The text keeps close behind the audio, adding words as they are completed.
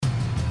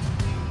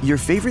Your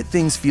favorite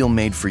things feel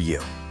made for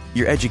you.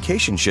 Your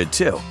education should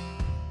too.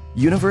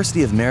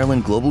 University of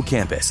Maryland Global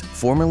Campus,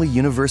 formerly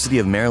University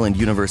of Maryland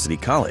University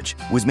College,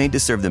 was made to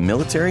serve the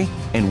military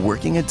and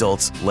working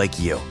adults like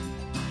you.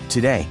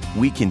 Today,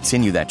 we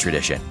continue that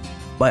tradition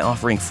by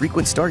offering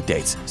frequent start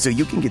dates so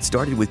you can get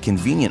started with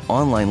convenient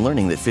online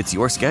learning that fits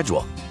your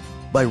schedule.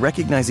 By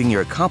recognizing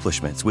your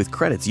accomplishments with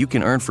credits you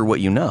can earn for what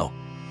you know.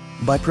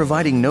 By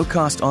providing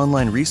no-cost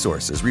online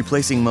resources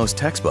replacing most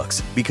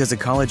textbooks because a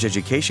college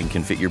education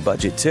can fit your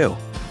budget too.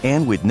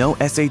 And with no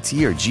SAT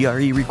or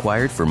GRE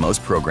required for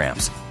most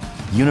programs.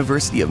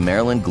 University of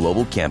Maryland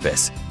Global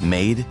Campus,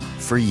 made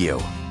for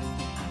you.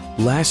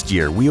 Last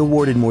year, we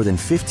awarded more than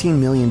 $15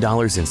 million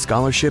in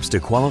scholarships to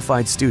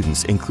qualified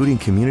students, including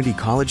community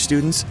college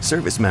students,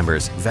 service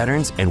members,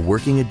 veterans, and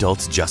working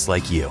adults just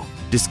like you.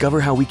 Discover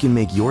how we can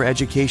make your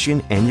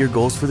education and your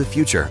goals for the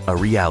future a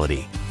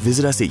reality.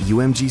 Visit us at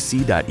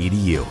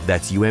umgc.edu.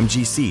 That's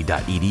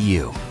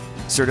umgc.edu.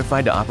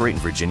 Certified to operate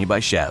in Virginia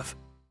by Chev.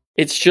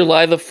 It's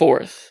July the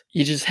 4th.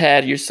 You just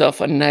had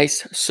yourself a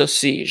nice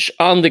sausage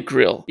on the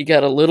grill. You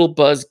got a little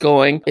buzz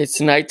going.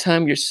 It's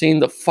nighttime. You're seeing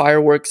the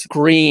fireworks,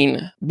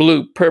 green,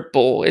 blue,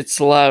 purple.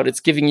 It's loud. It's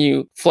giving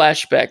you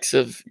flashbacks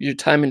of your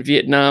time in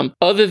Vietnam.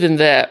 Other than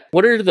that,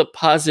 what are the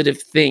positive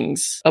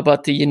things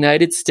about the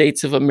United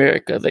States of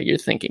America that you're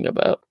thinking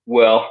about?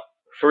 Well,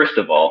 first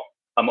of all,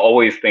 I'm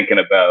always thinking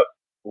about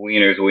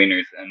wieners,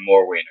 and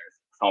more wieners.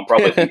 So I'm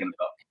probably thinking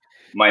about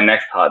my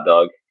next hot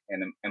dog.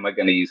 And am I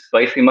going to use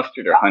spicy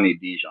mustard or honey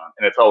Dijon?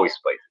 And it's always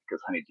spicy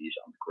because honey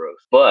Dijon's gross.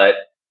 But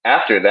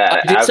after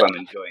that, I'm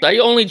enjoying it. I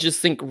only just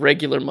think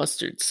regular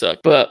mustard suck.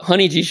 But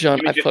honey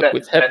Dijon, I fuck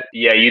with heavy.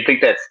 Yeah, you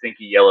think that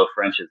stinky yellow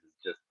French's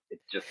is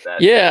just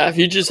that. Yeah, if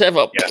you just have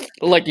with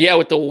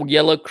the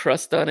yellow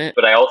crust on it.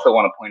 But I also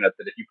want to point out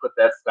that if you put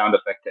that sound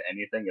effect to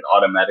anything, it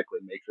automatically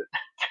makes it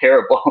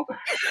terrible.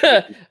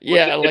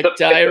 Yeah, like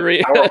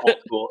diarrhea.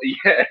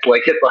 Yeah,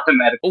 it's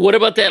automatic. What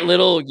about that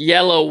little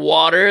yellow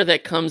water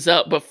that comes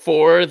out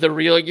before the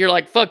real? You're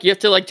like, fuck, you have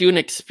to do an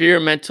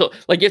experimental,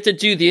 you have to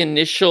do the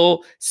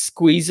initial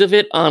squeeze of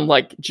it on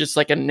just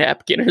a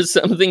napkin or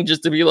something,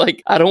 just to be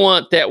like, I don't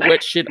want that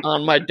wet shit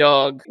on my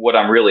dog. What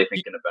I'm really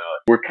thinking about,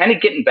 we're kind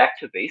of getting back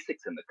to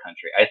basics in the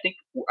country.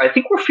 I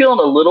think we're feeling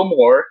a little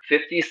more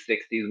 50s,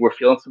 60s. We're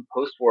feeling some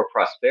post-war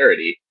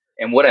prosperity.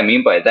 And what I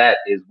mean by that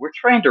is we're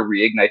trying to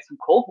reignite some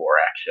Cold War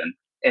action.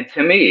 And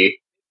to me,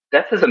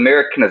 that's as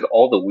American as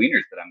all the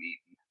wieners that I'm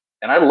eating.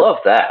 And I love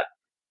that.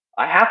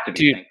 I have to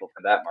be thankful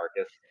for that,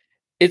 Marcus.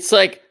 It's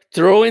like,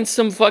 throw in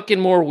some fucking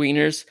more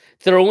wieners,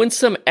 throw in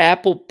some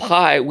apple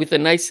pie with a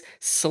nice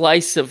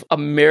slice of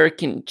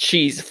American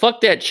cheese.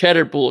 Fuck that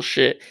cheddar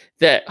bullshit,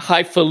 that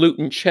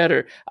highfalutin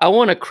cheddar. I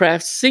want a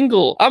Kraft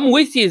single. I'm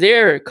with you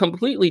there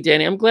completely,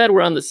 Danny. I'm glad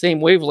we're on the same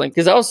wavelength,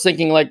 because I was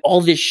thinking all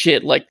this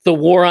shit, the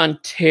war on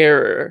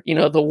terror,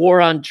 the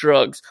war on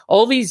drugs,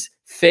 all these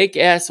fake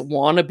ass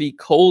wannabe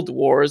Cold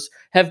Wars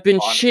have been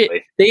shit.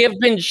 They have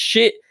been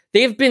shit.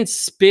 They have been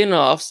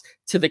spin-offs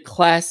to the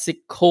classic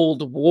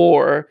Cold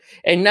War.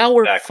 And now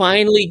we're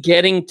finally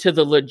getting to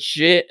the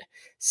legit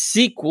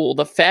sequel,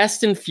 the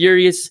Fast and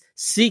Furious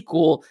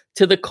sequel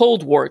to the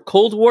Cold War.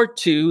 Cold War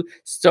II,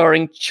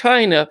 starring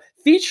China,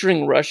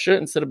 featuring Russia,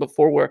 instead of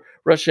before where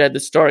Russia had the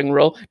starring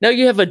role. Now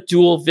you have a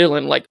dual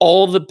villain, like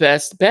all the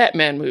best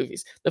Batman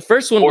movies. The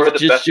first one was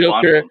just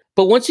Joker.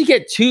 But once you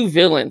get two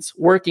villains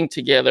working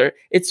together,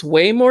 it's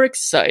way more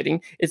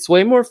exciting. It's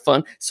way more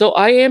fun. So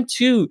I am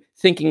too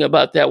thinking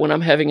about that when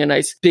I'm having a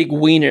nice big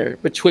wiener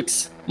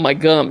betwixt my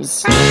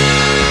gums.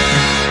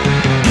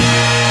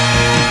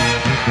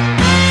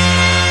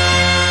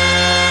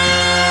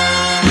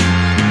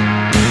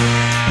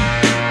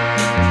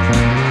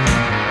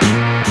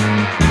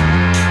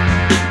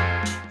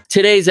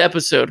 Today's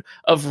episode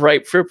of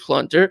Ripe for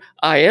Plunder.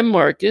 I am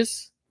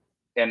Marcus.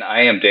 And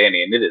I am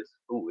Danny, and it's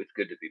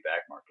good to be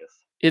back, Marcus.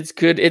 It's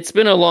good. It's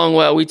been a long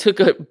while. We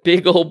took a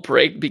big old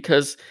break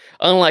because,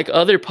 unlike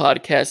other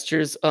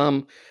podcasters,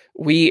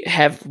 we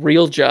have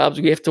real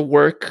jobs. We have to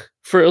work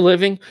for a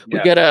living. We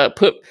got to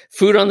put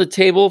food on the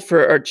table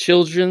for our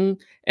children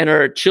and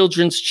our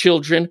children's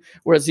children,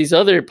 whereas these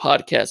other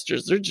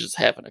podcasters, they're just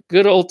having a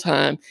good old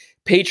time.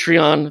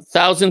 Patreon,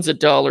 thousands of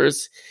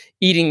dollars,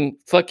 eating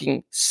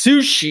fucking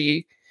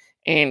sushi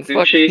and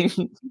fucking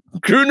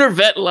Gruner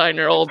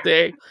Vetliner all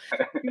day.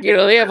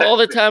 They have all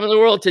the time in the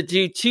world to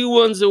do 2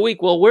 ones a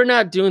week. Well, we're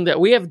not doing that.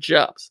 We have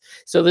jobs.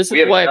 So this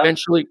is why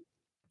eventually.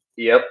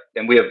 Yep.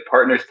 And we have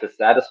partners to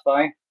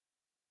satisfy.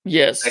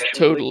 Yes,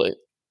 totally.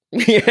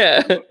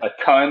 Yeah. A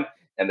ton.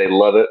 And they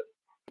love it.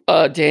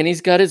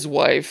 Danny's got his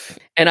wife.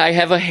 And I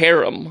have a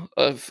harem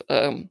of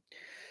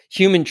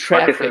human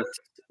trafficked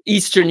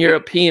Eastern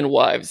European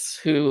wives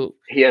who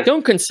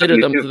don't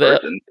consider them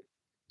the.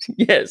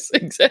 Yes,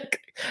 exactly.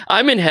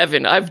 I'm in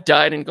heaven. I've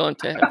died and gone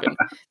to heaven.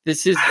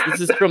 This is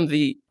from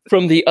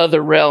the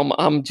other realm.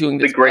 I'm doing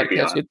this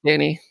podcast with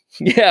Danny.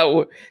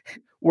 Yeah,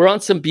 we're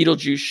on some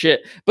Beetlejuice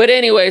shit. But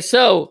anyway,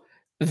 so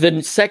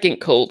the second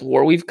Cold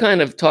War. We've kind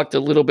of talked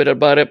a little bit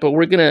about it, but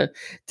we're going to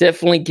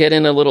definitely get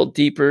in a little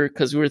deeper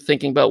because we were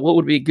thinking about what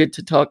would be good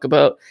to talk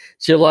about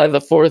July the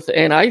 4th.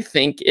 And I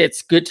think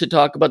it's good to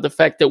talk about the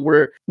fact that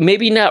we're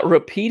maybe not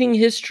repeating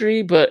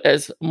history, but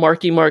as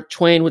Mark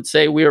Twain would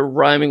say, we are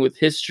rhyming with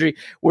history.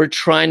 We're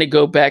trying to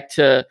go back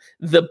to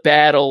the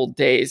bad old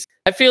days.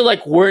 I feel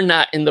like we're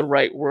not in the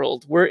right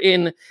world. We're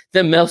in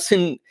the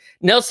Nelson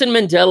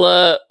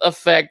Mandela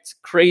effect,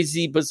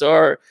 crazy,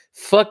 bizarre,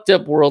 fucked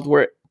up world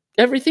where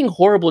everything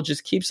horrible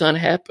just keeps on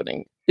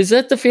happening. Is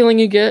that the feeling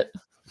you get?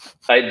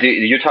 I do.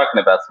 You're talking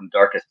about some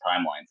darkest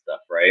timeline stuff,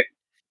 right?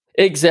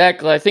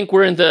 Exactly. I think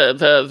we're in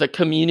the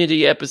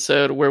Community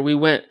episode where we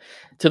went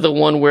to the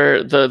one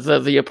where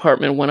the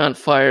apartment went on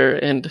fire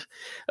and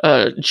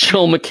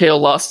Joel McHale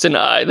lost an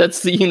eye.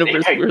 That's the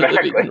universe we're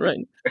living in right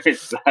now.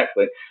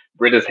 Exactly.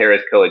 Britta's hair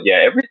is colored. Yeah,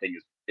 everything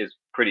is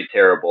pretty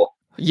terrible.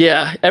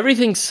 Yeah,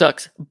 everything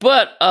sucks.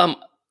 But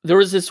there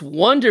was this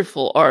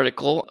wonderful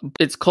article.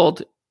 It's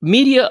called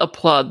Media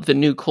Applaud the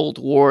New Cold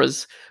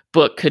Wars,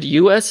 but could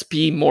US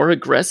be more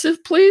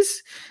aggressive,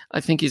 please? I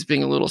think he's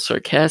being a little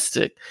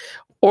sarcastic.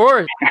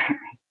 Or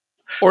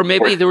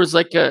maybe there was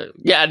like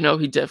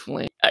he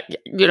definitely,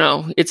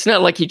 it's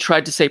not like he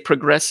tried to say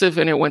progressive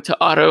and it went to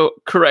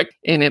autocorrect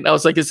in it. I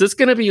was like, is this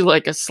going to be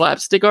like a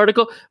slapstick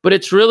article? But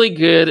it's really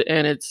good.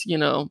 And it's, he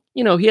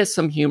has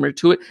some humor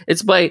to it.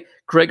 It's by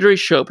Gregory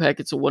Chopak.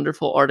 It's a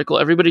wonderful article.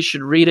 Everybody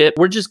should read it.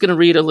 We're just going to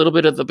read a little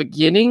bit of the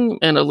beginning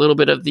and a little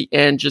bit of the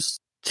end, just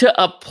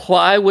to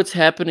apply what's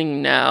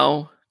happening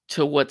now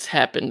to what's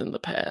happened in the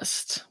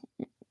past.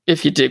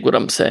 If you dig what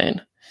I'm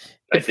saying.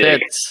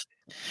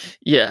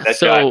 Yeah. That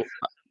so jives.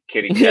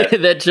 Kitty cat.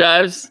 that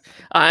jives.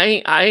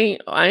 I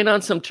ain't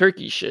on some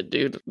turkey shit,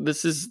 dude.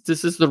 This is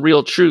the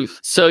real truth.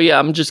 So yeah,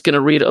 I'm just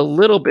gonna read a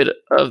little bit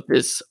of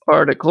this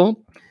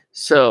article.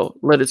 So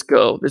let us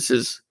go. This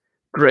is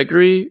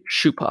Gregory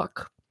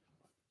Chopak.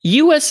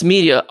 U.S.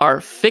 media are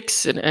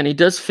fixin', and he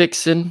does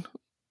fixin'.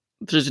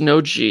 There's no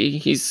G.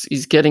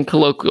 He's getting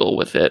colloquial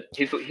with it.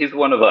 He's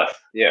one of us.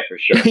 Yeah, for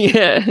sure.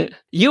 Yeah.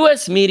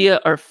 U.S. media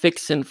are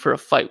fixin' for a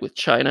fight with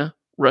China,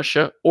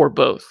 Russia, or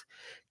both.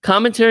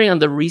 Commentary on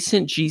the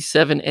recent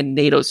G7 and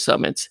NATO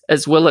summits,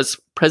 as well as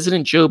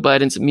President Joe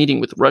Biden's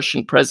meeting with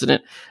Russian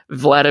President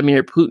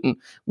Vladimir Putin,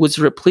 was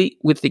replete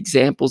with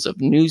examples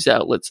of news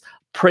outlets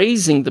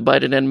praising the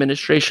Biden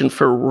administration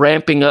for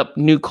ramping up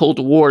new Cold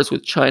Wars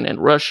with China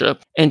and Russia,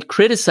 and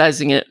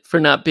criticizing it for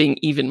not being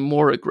even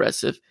more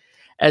aggressive,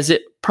 as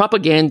it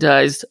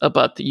propagandized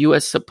about the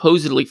U.S.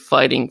 supposedly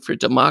fighting for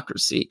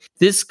democracy.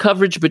 This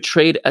coverage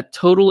betrayed a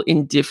total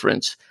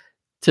indifference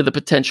to the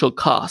potential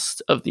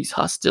cost of these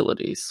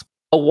hostilities.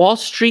 A Wall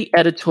Street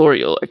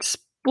editorial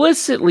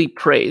explicitly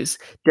praised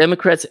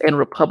Democrats and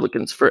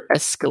Republicans for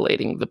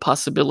escalating the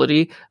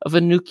possibility of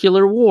a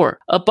nuclear war.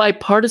 A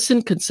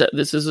bipartisan consensus,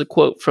 this is a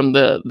quote from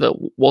the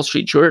Wall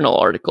Street Journal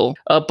article,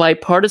 a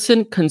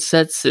bipartisan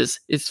consensus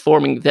is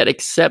forming that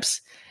accepts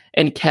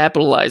and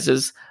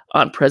capitalizes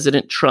on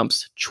President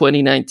Trump's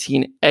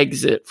 2019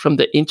 exit from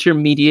the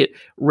Intermediate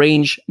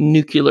Range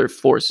Nuclear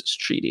Forces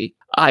Treaty,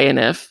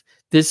 INF.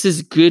 This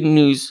is good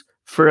news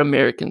for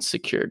American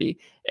security.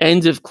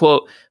 End of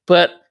quote.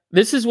 But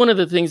this is one of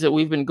the things that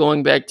we've been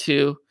going back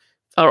to,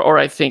 or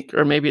I think,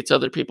 or maybe it's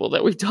other people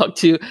that we talked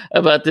to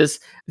about this.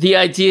 The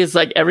idea is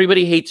like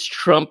everybody hates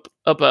Trump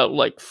about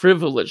like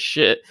frivolous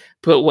shit,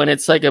 but when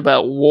it's like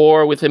about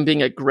war with him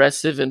being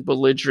aggressive and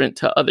belligerent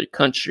to other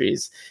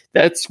countries,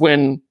 that's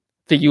when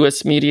the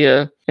US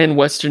media and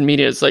Western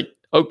media is like,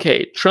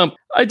 okay, Trump,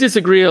 I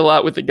disagree a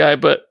lot with the guy,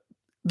 but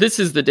this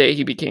is the day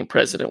he became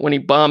president. When he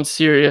bombed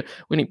Syria,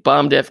 when he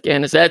bombed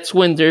Afghanistan, that's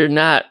when they're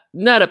not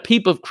a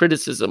peep of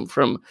criticism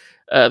from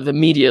the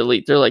media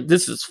elite. They're like,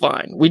 this is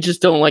fine. We just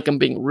don't like him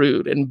being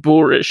rude and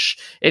boorish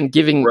and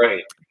giving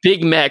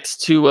Big Macs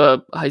to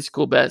a high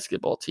school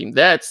basketball team.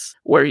 That's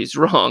where he's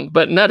wrong,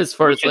 but not as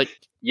far as like...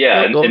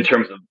 Yeah, in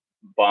terms of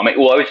bombing.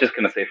 Well, I was just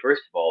going to say,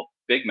 first of all,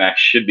 Big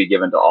Macs should be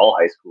given to all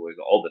high schoolers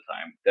all the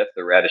time. That's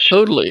the raddest shit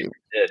totally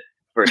did.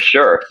 For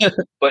sure.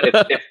 But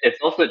it's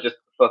also just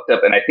fucked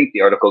up. And I think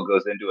the article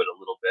goes into it a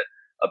little bit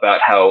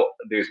about how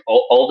there's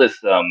all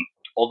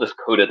this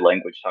coded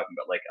language talking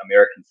about like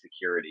American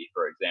security,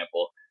 for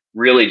example,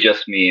 really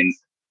just means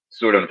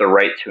sort of the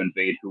right to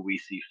invade who we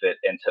see fit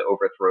and to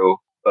overthrow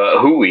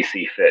who we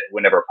see fit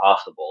whenever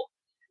possible.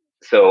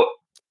 So,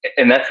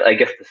 and that's, I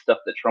guess, the stuff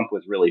that Trump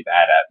was really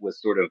bad at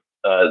was sort of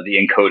the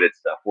encoded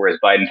stuff, whereas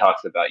Biden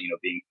talks about,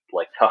 being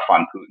like tough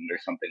on Putin or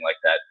something like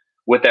that.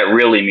 What that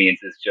really means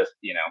is just,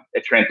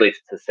 it translates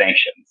to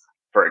sanctions,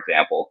 for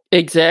example.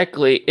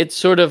 Exactly. It's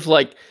sort of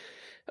like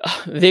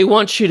they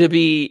want you to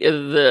be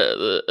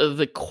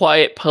the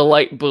quiet,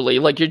 polite bully.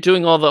 Like you're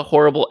doing all the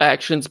horrible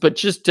actions, but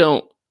just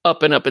don't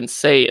up and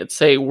say it.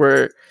 Say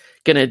we're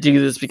going to do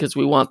this because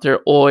we want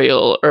their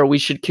oil or we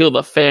should kill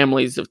the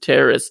families of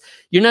terrorists.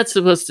 You're not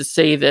supposed to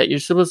say that. You're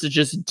supposed to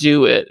just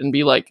do it and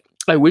be like,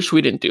 I wish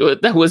we didn't do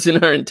it. That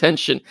wasn't our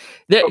intention.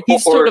 That he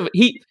sort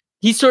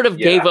of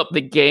gave up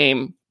the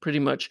game. Pretty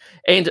much.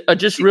 And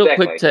just real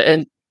quick to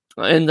end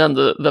on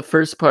the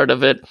first part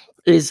of it,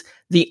 is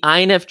the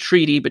INF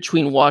treaty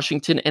between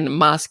Washington and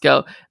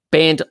Moscow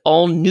banned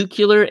all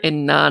nuclear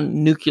and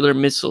non-nuclear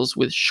missiles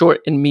with short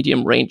and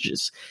medium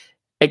ranges,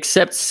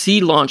 except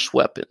sea-launched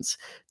weapons.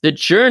 The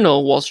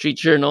journal, Wall Street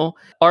Journal,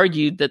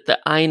 argued that the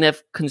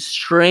INF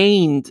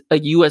constrained a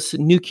U.S.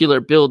 nuclear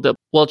buildup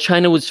while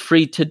China was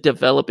free to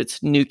develop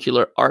its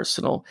nuclear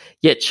arsenal.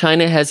 Yet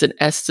China has an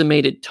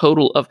estimated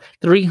total of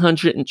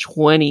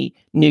 320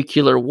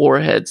 nuclear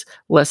warheads,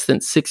 less than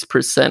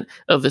 6%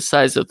 of the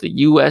size of the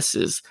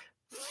U.S.'s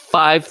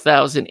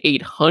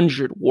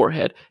 5,800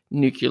 warhead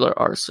nuclear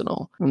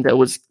arsenal. And that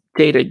was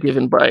data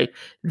given by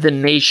The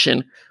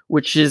Nation,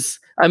 which is,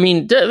 I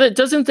mean,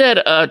 doesn't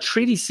that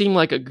treaty seem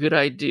like a good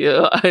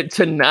idea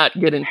to not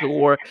get into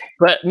war?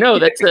 But no,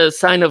 that's a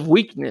sign of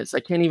weakness. I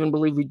can't even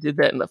believe we did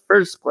that in the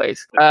first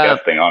place.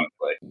 Disgusting,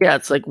 honestly. Yeah,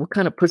 it's like, what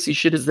kind of pussy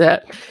shit is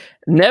that?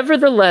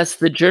 Nevertheless,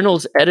 the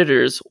journal's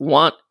editors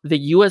want the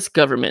U.S.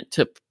 government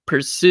to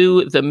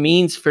pursue the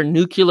means for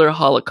nuclear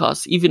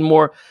holocaust even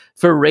more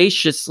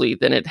voraciously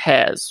than it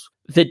has.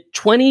 The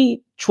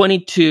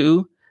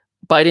 2022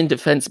 Biden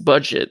defense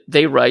budget,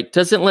 they write,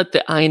 doesn't let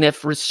the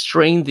INF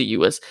restrain the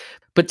U.S.,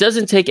 but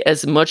doesn't take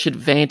as much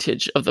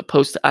advantage of the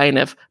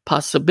post-INF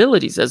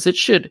possibilities as it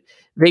should.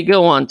 They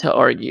go on to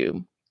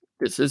argue,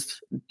 this is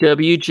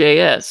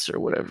WJS or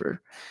whatever,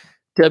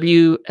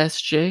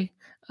 WSJ?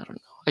 I don't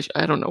know.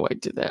 I don't know why I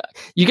did that.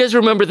 You guys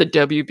remember the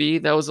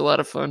WB? That was a lot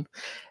of fun.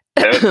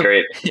 That was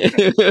great.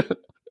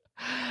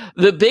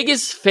 The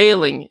biggest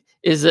failing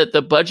is that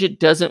the budget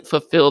doesn't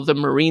fulfill the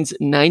Marines'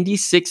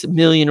 $96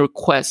 million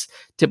request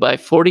to buy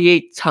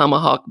 48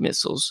 Tomahawk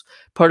missiles,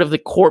 part of the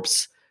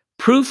Corps'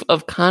 proof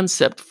of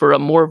concept for a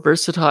more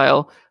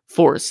versatile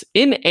force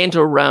in and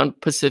around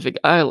Pacific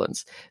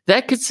Islands.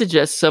 That could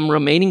suggest some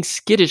remaining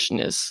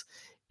skittishness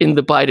in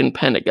the Biden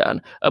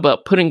Pentagon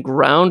about putting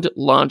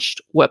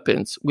ground-launched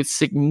weapons with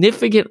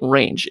significant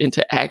range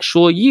into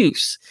actual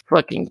use.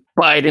 Fucking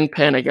Biden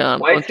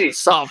Pentagon. Why is he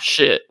soft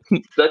shit?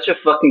 Such a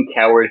fucking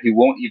coward. He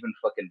won't even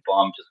fucking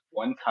bomb just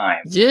one time.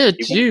 Yeah,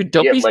 dude,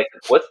 don't be like,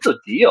 what's the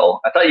deal?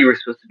 I thought you were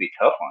supposed to be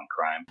tough on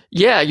crime.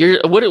 Yeah,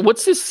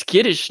 what's this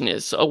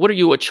skittishness? What are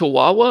you, a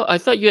Chihuahua? I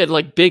thought you had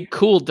like big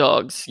cool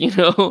dogs, you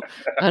know?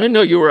 I didn't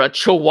know you were a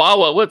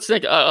Chihuahua. What's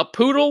like a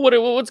poodle?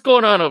 What's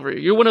going on over here?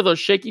 You're one of those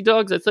shaky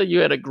dogs? I thought you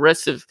had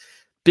aggressive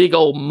big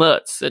old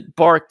mutts that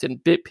barked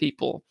and bit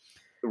people.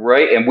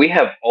 Right, and we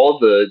have all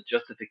the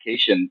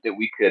justification that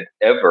we could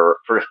ever.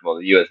 First of all,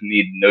 the U.S.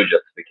 need no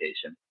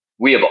justification.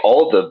 We have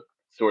all the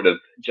sort of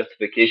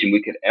justification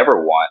we could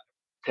ever want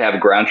to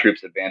have ground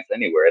troops advance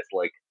anywhere. It's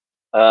like,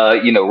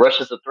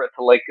 Russia's a threat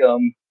to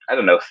I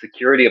don't know,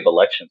 security of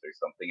elections or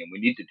something, and we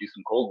need to do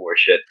some Cold War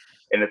shit.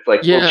 And it's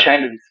like, well,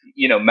 China's,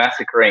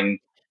 massacring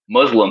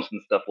Muslims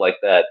and stuff like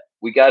that.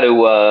 We got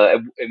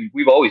to, and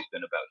we've always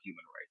been about human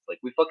rights. Like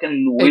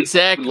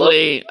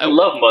exactly. We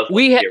love Muslims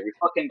here.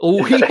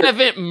 We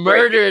haven't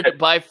murdered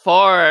by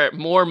far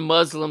more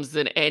Muslims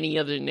than any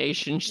other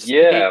nation.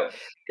 Yeah.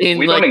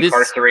 We don't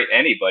incarcerate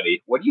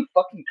anybody. What are you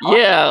fucking talking about?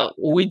 Yeah,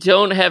 we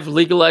don't have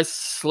legalized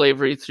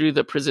slavery through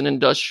the prison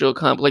industrial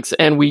complex,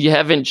 and we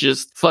haven't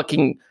just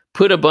fucking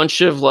put a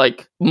bunch of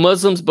like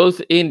Muslims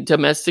both in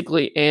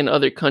domestically and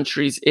other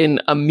countries in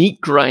a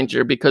meat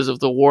grinder because of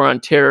the war on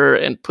terror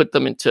and put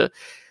them into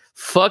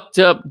fucked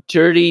up,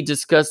 dirty,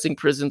 disgusting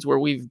prisons where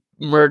we've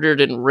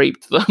murdered and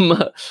raped them.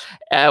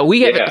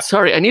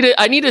 Sorry, I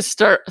need to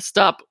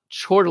stop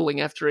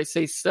chortling after I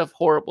say stuff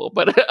horrible,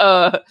 but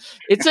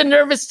it's a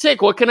nervous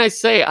tick. What can I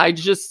say?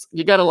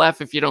 You gotta laugh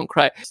if you don't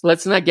cry. So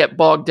let's not get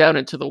bogged down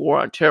into the war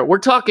on terror. We're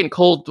talking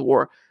Cold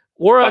War.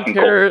 War on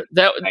Terror,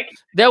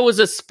 that was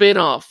a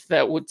spin-off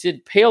that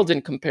paled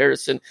in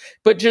comparison.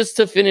 But just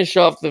to finish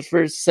off the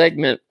first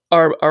segment,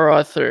 our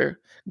author,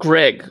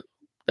 Greg,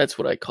 that's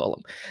what I call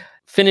him,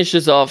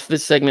 finishes off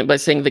this segment by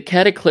saying the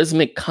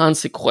cataclysmic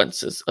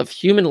consequences of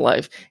human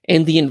life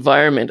and the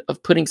environment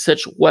of putting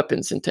such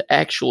weapons into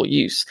actual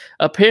use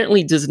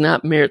apparently does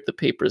not merit the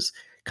paper's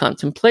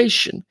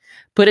contemplation.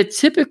 But a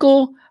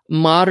typical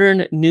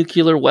modern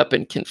nuclear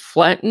weapon can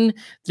flatten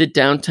the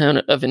downtown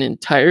of an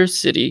entire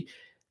city,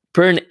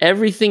 burn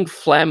everything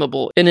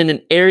flammable in an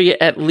area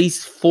at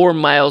least 4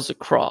 miles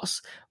across,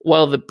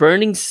 while the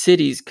burning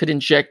cities could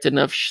inject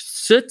enough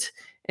soot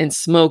and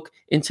smoke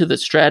into the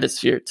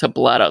stratosphere to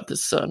blot out the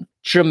sun,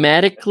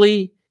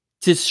 dramatically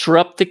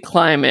disrupt the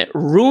climate,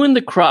 ruin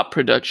the crop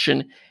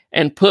production,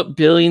 and put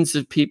billions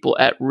of people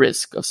at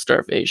risk of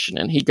starvation.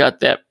 And he got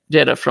that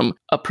data from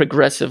a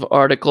progressive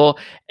article.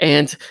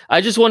 And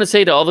I just want to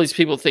say to all these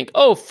people think,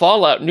 oh,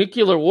 Fallout,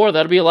 nuclear war,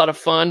 that'll be a lot of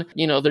fun.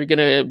 You know, they're going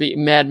to be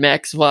Mad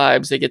Max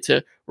vibes. They get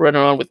to run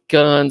around with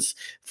guns,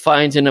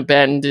 find an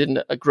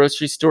abandoned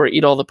grocery store,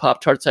 eat all the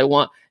Pop-Tarts I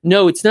want.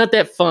 No, it's not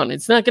that fun.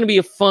 It's not going to be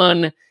a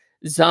fun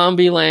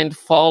Zombieland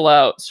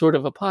Fallout sort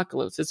of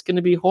apocalypse. It's going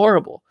to be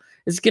horrible.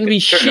 It's going to be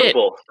shit.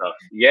 Stuff.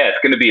 Yeah, it's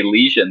going to be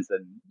lesions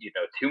and,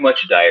 too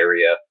much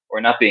diarrhea or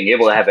not being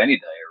able to have any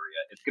diarrhea.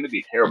 It's going to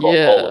be terrible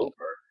all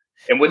over.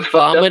 And what's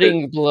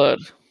vomiting blood.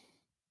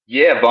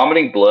 Yeah,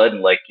 vomiting blood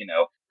and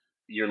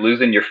you're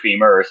losing your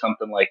femur or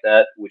something like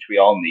that, which we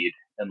all need.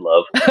 and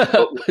love.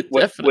 But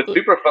what's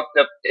super fucked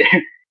up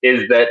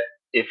is that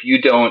if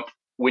you don't,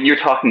 when you're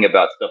talking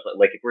about stuff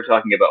like if we're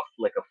talking about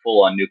like a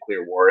full on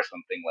nuclear war or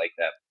something like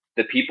that,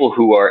 the people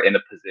who are in a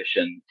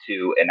position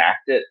to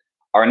enact it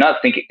are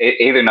not thinking,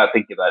 they're not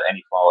thinking about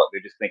any fallout.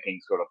 They're just thinking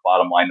sort of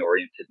bottom line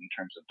oriented in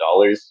terms of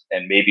dollars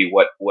and maybe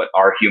what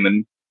our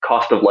human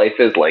cost of life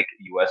is, like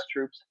U.S.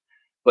 troops.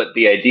 But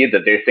the idea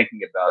that they're thinking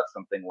about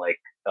something like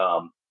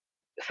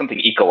something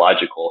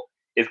ecological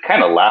is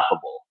kind of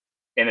laughable.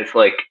 And it's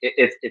like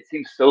it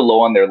seems so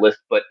low on their list,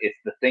 but it's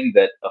the thing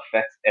that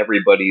affects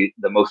everybody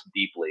the most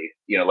deeply.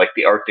 You know, like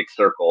the Arctic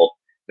Circle,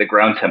 the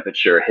ground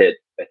temperature hit,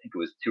 I think it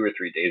was 2 or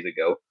 3 days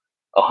ago,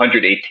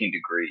 118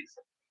 degrees.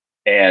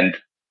 And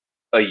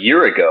a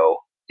year ago,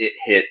 it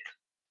hit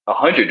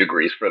 100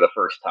 degrees for the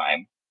first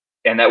time.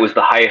 And that was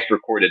the highest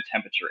recorded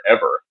temperature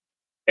ever.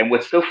 And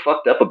what's so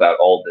fucked up about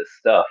all this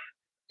stuff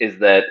is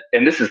that,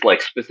 and this is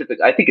like specific,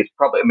 I think it's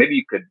probably, maybe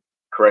you could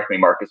correct me,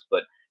 Marcus,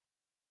 but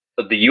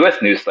the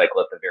US news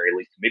cycle, at the very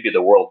least, maybe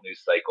the world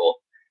news cycle,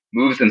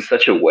 moves in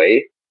such a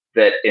way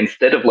that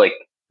instead of like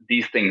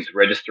these things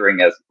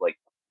registering as like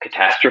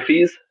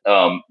catastrophes,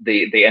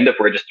 they end up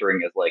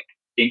registering as like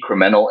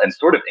incremental and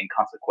sort of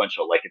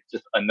inconsequential. Like it's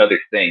just another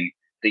thing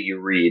that you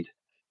read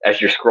as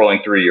you're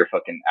scrolling through your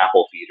fucking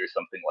Apple feed or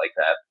something like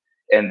that.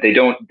 And they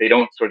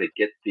don't sort of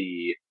get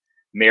the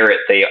merit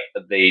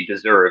they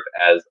deserve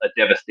as a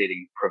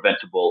devastating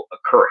preventable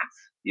occurrence.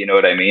 You know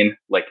what I mean?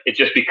 Like it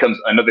just becomes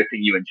another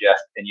thing you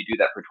ingest, and you do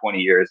that for 20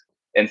 years,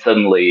 and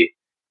suddenly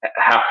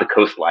half the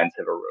coastlines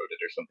have eroded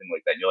or something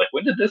like that. And you're like,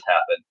 when did this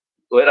happen?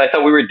 Well, I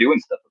thought we were doing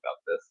stuff about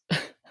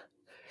this.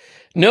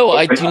 No,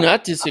 I do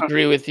not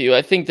disagree with you.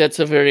 I think that's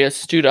a very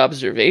astute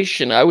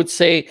observation. I would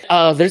say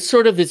there's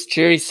sort of this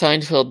Jerry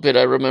Seinfeld bit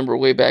I remember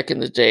way back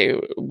in the day.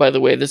 By the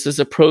way, this is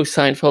a pro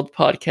Seinfeld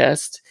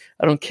podcast.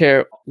 I don't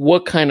care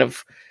what kind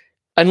of,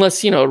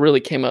 unless, it really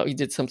came out, he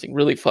did something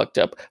really fucked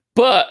up.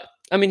 But,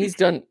 I mean, he's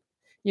done,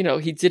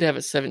 he did have a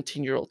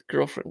 17-year-old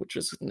girlfriend, which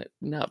was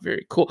not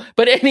very cool.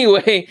 But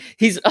anyway,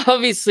 he's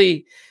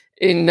obviously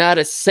not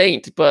a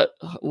saint, but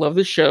love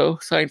the show,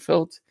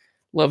 Seinfeld.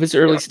 Love his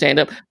early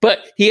stand-up.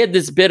 But he had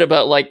this bit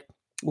about, like,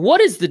 what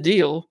is the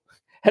deal?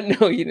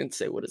 No, he didn't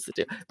say what is the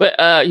deal. But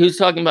he was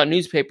talking about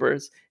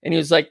newspapers, and he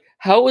was like,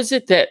 how is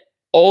it that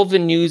all the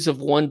news of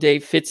one day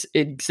fits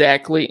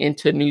exactly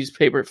into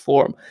newspaper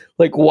form?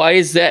 Like, why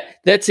is that?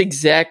 That's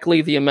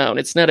exactly the amount.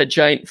 It's not a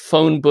giant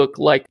phone book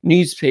like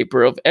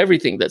newspaper of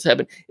everything that's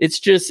happened. It's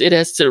just, it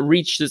has to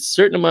reach this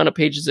certain amount of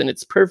pages, and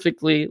it's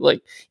perfectly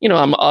like,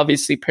 I'm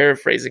obviously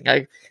paraphrasing.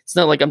 It's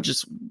not like I'm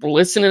just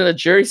listening to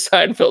Jerry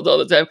Seinfeld all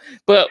the time,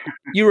 but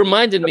you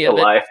reminded me of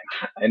it. Lie.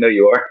 I know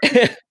you are.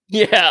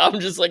 Yeah,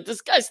 I'm just like,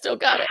 this guy still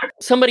got it.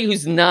 Somebody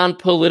who's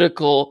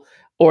non-political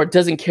or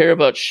doesn't care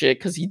about shit,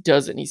 because he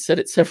doesn't. He said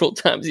it several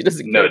times. He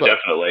doesn't care about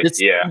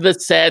the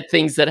sad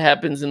things that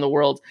happens in the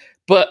world.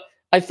 But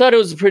I thought it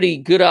was a pretty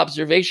good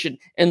observation.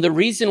 And the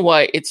reason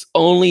why it's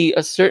only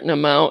a certain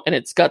amount and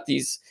it's got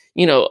these,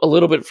 a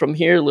little bit from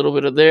here, a little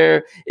bit of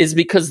there, is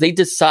because they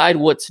decide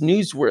what's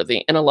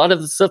newsworthy. And a lot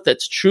of the stuff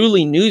that's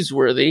truly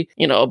newsworthy,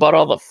 about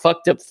all the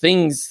fucked up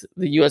things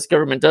the U.S.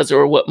 government does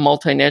or what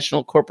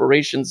multinational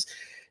corporations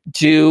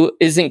do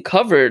isn't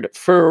covered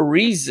for a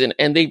reason.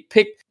 And they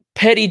pick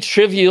petty,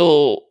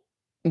 trivial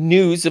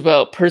news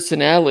about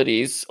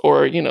personalities,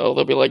 or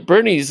they'll be like,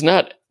 Bernie's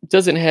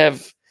doesn't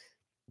have.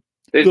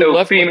 There's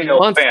no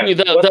female fans.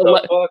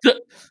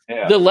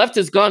 The left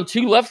has gone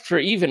too left for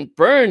even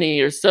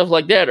Bernie, or stuff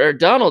like that. Or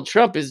Donald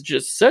Trump is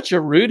just such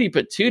a Rudy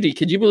Patootie.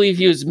 Could you believe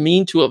he was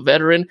mean to a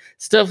veteran?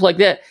 Stuff like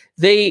that.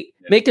 They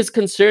make us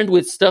concerned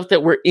with stuff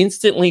that we're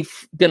instantly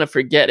gonna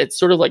forget. It's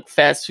sort of like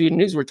fast food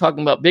news. We're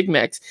talking about Big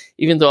Macs,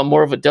 even though I'm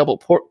more of a double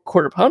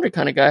quarter pounder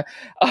kind of guy.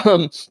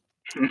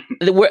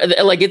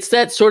 Like it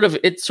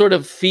sort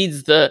of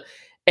feeds the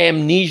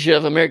amnesia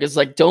of America. It's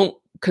like, don't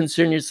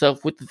concern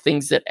yourself with the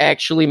things that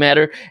actually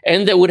matter,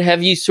 and that would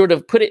have you sort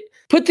of put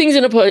things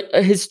in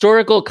a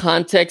historical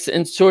context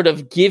and sort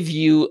of give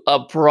you a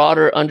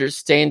broader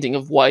understanding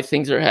of why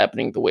things are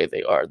happening the way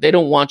they are. They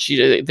want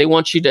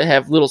you to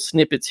have little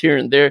snippets here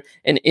and there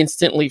and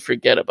instantly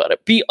forget about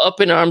it. Be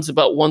up in arms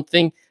about one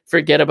thing,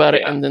 forget about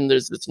it, and then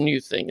there's this new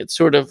thing. It's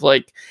sort of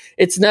like,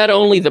 it's not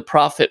only the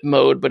profit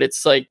mode, but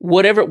it's like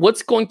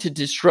what's going to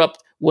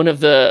disrupt one of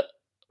the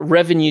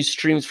revenue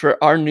streams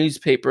for our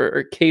newspaper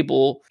or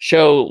cable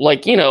show.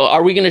 Like,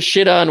 are we going to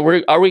shit on,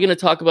 are we going to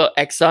talk about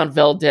Exxon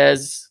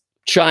Valdez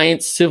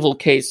giant civil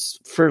case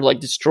for like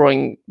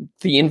destroying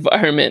the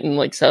environment in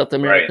like South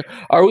America?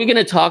 Right. Are we going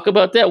to talk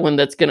about that when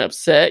that's going to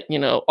upset,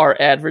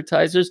 our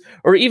advertisers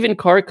or even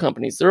car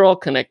companies? They're all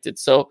connected.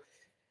 So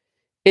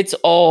it's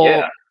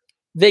all,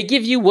 they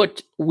give you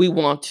what we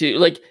want to,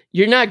 like,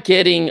 you're not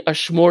getting a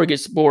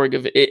smorgasbord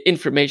of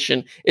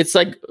information. It's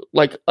like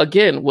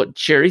again, what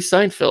Jerry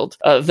Seinfeld,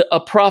 a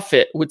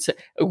prophet would say,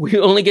 we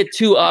only get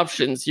two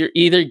options. You're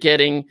either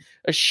getting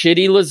a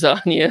shitty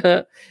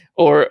lasagna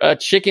or a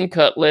chicken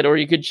cutlet, or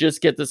you could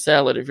just get the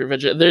salad if you're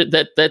vegetarian.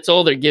 That's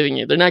all they're giving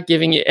you. They're not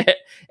giving you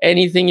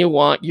anything you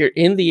want. You're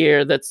in the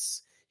air.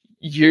 That's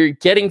you're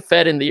getting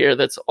fed in the air.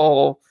 That's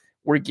all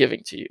we're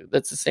giving to you.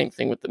 That's the same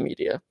thing with the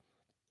media.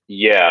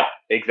 Yeah,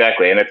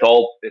 exactly. And it's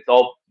all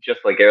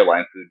just like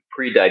airline food,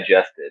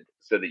 pre-digested,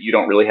 so that you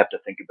don't really have to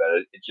think about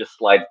it. It just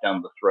slides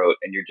down the throat,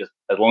 and you're just,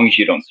 as long as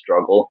you don't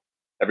struggle,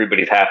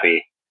 everybody's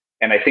happy.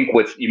 And I think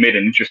you made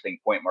an interesting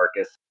point,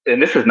 Marcus.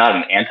 And this is not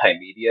an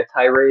anti-media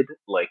tirade,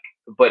 like,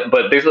 but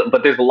there's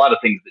a lot of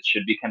things that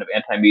should be kind of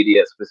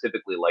anti-media,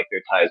 specifically like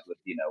their ties with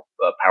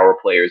power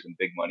players and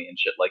big money and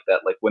shit like that.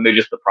 Like when they're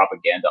just the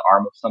propaganda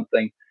arm of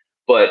something.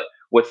 But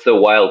what's so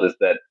wild is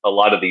that a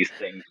lot of these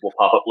things will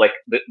pop up, like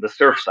the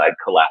Surfside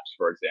collapse,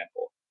 for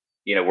example.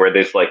 Where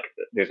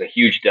there's a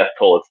huge death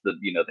toll. It's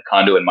the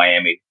condo in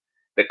Miami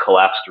that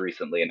collapsed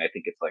recently, and I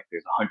think it's like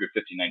there's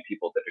 159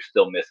 people that are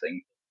still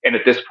missing. And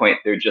at this point,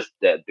 they're just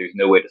dead. There's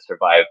no way to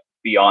survive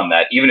beyond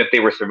that. Even if they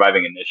were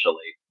surviving initially,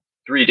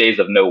 3 days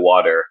of no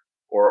water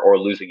or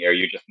losing air,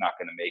 you're just not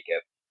going to make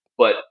it.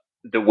 But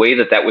the way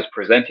that was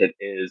presented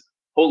is,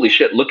 holy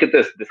shit, look at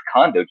this. This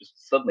condo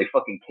just suddenly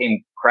fucking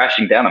came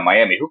crashing down in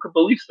Miami. Who could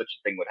believe such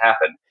a thing would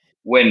happen?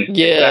 When,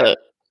 Yeah.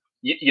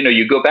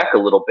 you go back a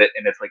little bit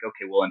and it's like,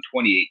 okay, well, in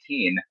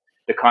 2018,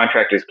 the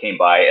contractors came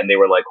by and they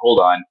were like,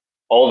 hold on,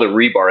 all the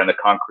rebar and the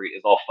concrete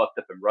is all fucked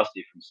up and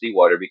rusty from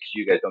seawater because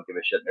you guys don't give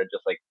a shit. And they're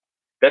just like,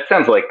 that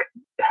sounds like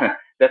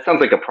that sounds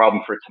like a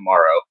problem for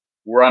tomorrow.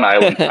 We're on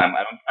island time.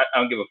 I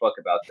don't give a fuck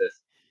about this.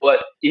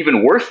 But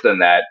even worse than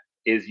that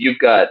is you've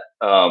got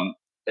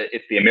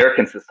it's the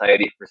American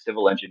Society for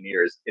Civil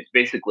Engineers. It's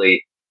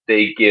basically,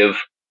 they give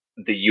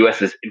the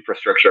U.S.'s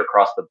infrastructure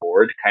across the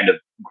board kind of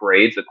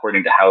grades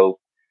according to how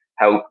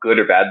good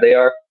or bad they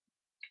are.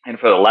 And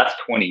for the last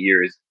 20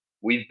 years,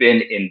 we've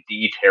been in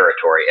D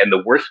territory, and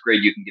the worst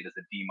grade you can get is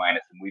a D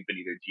minus, and we've been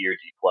either D or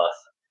D plus.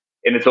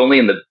 And it's only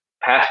in the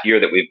past year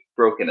that we've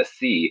broken a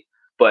C,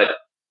 but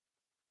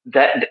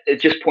that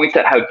it just points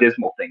out how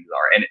dismal things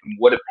are. And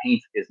what it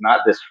paints is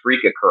not this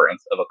freak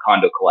occurrence of a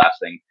condo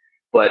collapsing,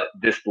 but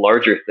this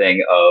larger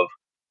thing of,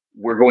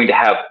 we're going to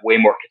have way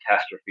more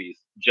catastrophes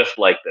just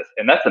like this.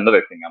 And that's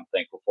another thing I'm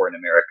thankful for in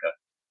America,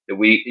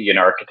 that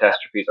our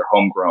catastrophes are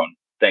homegrown.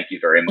 Thank you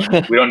very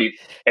much. We don't need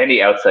any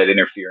outside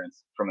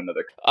interference from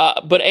another.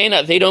 But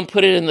Anna, they don't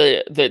put it in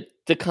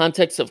the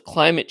context of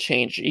climate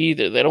change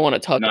either. They don't want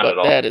to talk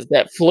about that. Is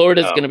that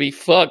Florida's going to be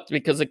fucked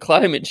because of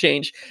climate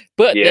change?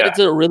 But that is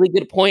a really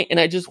good point, and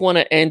I just want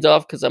to end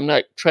off, because I'm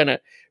not trying to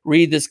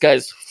read this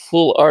guy's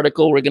full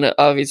article. We're going to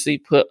obviously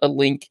put a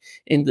link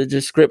in the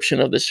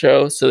description of the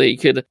show so that you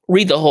could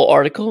read the whole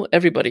article.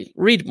 Everybody,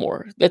 read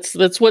more. That's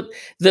what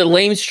the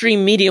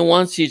lamestream media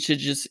wants you to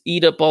just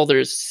eat up all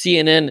their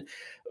CNN,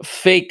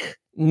 fake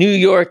New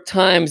York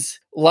Times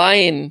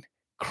lying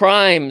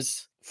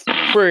crimes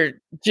for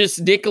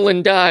just nickel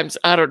and dimes.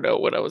 I don't know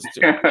what I was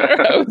doing.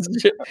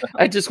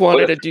 I just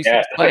wanted to do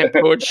some slam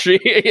poetry.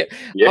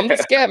 Yeah. I'm the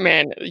scat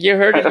man. You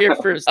heard it here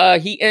first.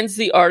 He ends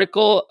the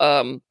article,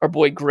 our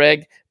boy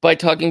Greg, by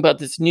talking about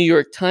this New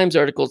York Times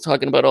article,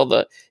 talking about all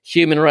the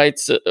human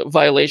rights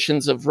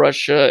violations of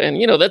Russia.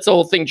 And, that's the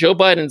whole thing. Joe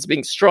Biden's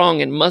being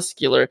strong and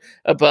muscular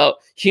about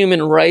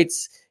human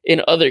rights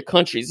in other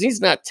countries.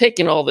 He's not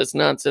taking all this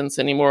nonsense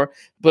anymore.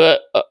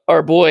 But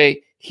our boy,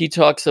 he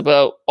talks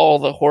about all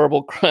the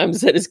horrible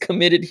crimes that is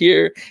committed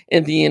here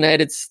in the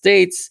United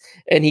States.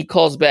 And he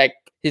calls back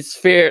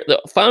the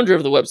founder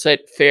of the website,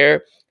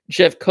 FAIR,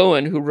 Jeff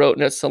Cohen, who wrote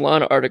in a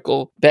Salon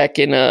article back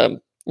in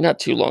not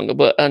too long ago,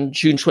 but on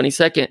June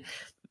 22nd,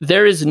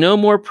 there is no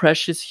more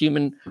precious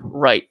human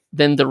right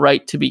than the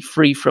right to be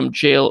free from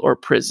jail or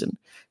prison.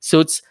 So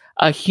it's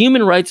a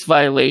human rights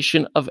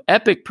violation of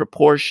epic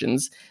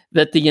proportions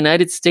that the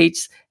United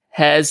States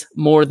has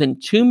more than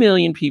 2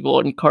 million people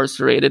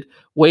incarcerated,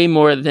 way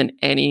more than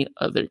any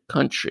other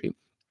country.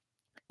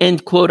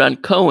 End quote on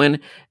Cohen.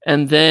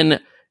 And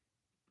then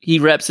he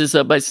wraps this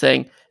up by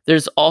saying,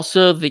 there's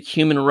also the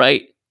human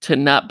right to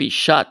not be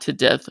shot to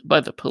death by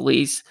the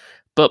police,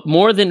 but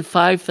more than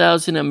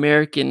 5,000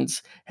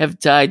 Americans have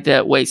died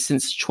that way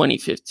since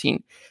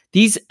 2015.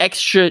 These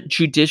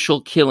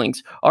extrajudicial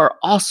killings are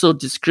also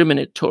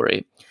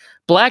discriminatory.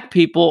 Black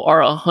people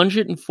are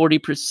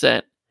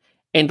 140%,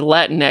 and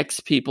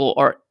Latinx people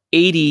are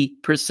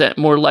 80%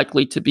 more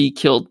likely to be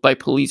killed by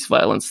police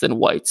violence than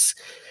whites.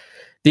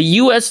 The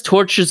U.S.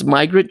 tortures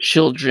migrant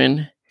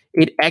children.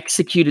 It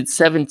executed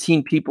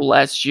 17 people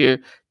last year,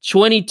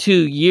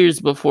 22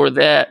 years before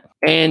that,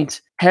 and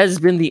has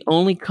been the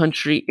only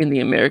country in the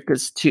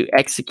Americas to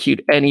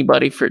execute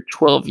anybody for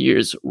 12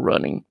 years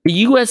running. The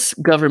U.S.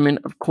 government,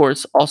 of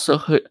course, also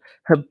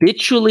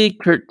habitually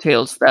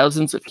curtails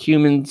thousands of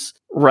humans'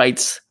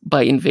 rights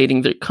by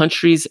invading their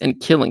countries and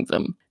killing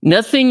them.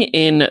 Nothing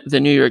in the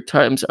New York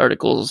Times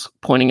articles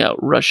pointing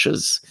out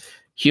Russia's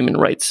human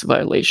rights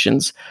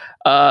violations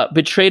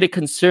betrayed a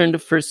concern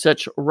for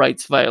such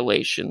rights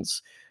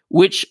violations,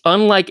 which,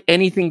 unlike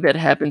anything that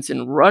happens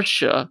in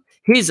Russia,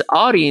 his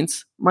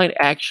audience might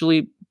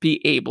actually be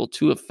able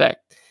to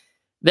affect.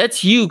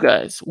 That's you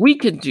guys. We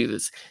can do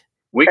this.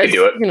 We can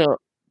do it.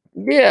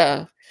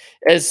 Yeah.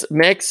 As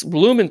Max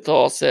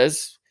Blumenthal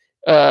says,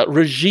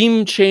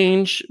 regime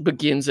change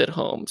begins at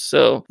home.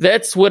 So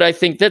that's what I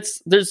think.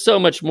 There's so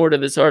much more to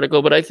this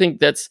article, but I think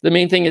that's the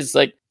main thing is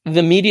like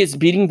the media is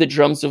beating the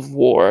drums of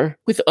war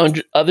with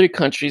other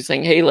countries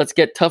saying, hey, let's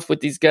get tough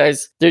with these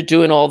guys. They're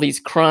doing they're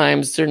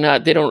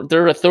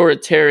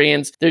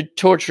authoritarians. They're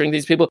torturing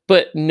these people.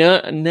 But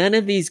none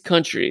of these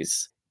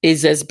countries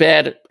is as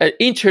bad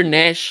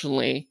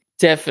internationally,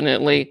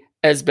 definitely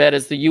as bad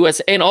as the U.S.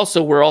 And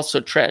also, we're also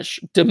trash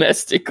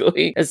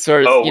domestically as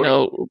far as,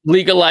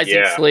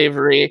 legalizing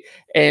slavery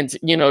and,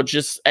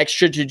 just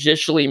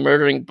extrajudicially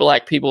murdering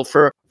black people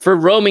for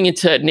roaming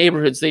into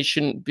neighborhoods they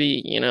shouldn't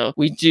be.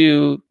 We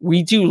do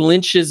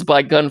lynches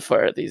by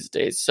gunfire these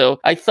days. So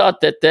I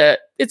thought that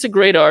it's a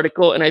great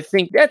article. And I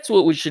think that's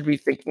what we should be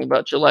thinking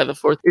about July the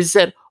 4th is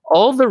that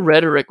all the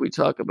rhetoric we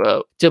talk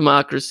about,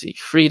 democracy,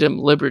 freedom,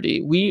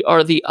 liberty, we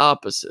are the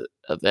opposite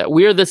of that.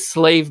 We are the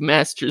slave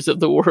masters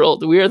of the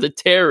world. We are the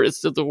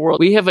terrorists of the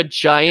world. We have a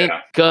giant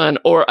gun,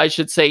 or I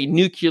should say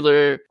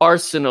nuclear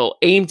arsenal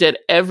aimed at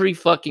every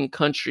fucking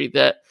country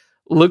that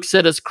looks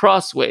at us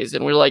crossways.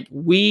 And we're like,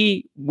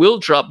 we will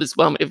drop this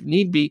bomb if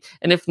need be.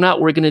 And if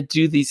not, we're going to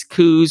do these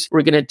coups.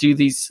 We're going to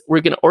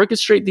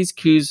orchestrate these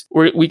coups.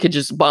 We could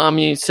just bomb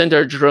you, send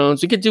our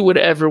drones. We could do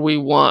whatever we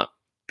want.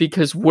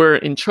 Because we're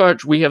in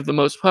charge, we have the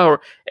most power,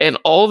 and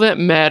all that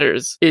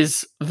matters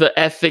is the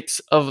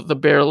ethics of the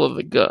barrel of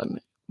the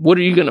gun. What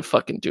are you gonna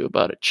fucking do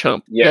about it,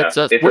 chump? Yeah, that's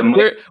us.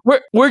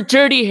 We're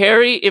Dirty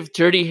Harry. If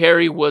Dirty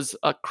Harry was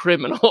a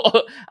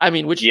criminal, I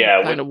mean, which he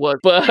kind of was,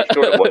 but he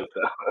sort of was.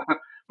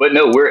 But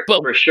no,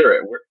 for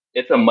sure.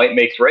 It's a might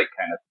makes right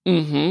kind of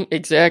thing.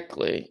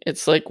 Exactly.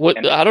 It's like,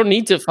 what? I don't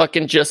need to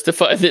fucking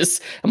justify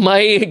this.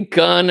 My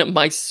gun,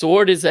 my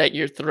sword is at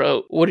your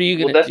throat. What are you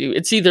going to do?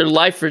 It's either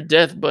life or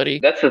death, buddy.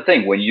 That's the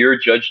thing. When you're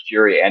judge,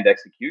 jury, and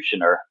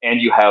executioner, and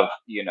you have,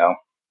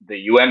 the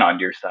UN on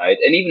your side,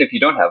 and even if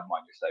you don't have them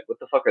on your side, what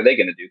the fuck are they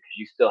going to do? Because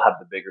you still have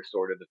the bigger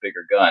sword or the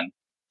bigger gun.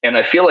 And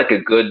I feel like a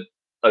good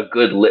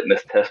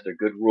litmus test or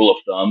good rule of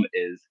thumb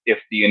is if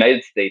the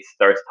United States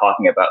starts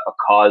talking about a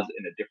cause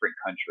in a different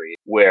country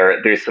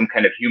where there's some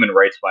kind of human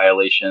rights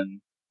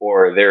violation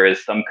or there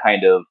is some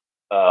kind of,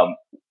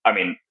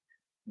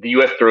 the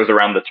U.S. throws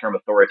around the term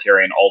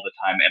authoritarian all the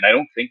time. And I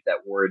don't think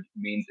that word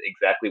means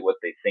exactly what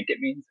they think it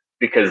means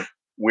because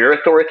we're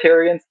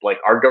authoritarians, like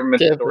our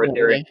government's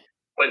authoritarian.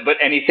 But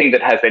anything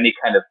that has any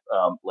kind of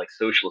like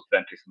socialist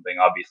bent or something,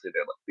 obviously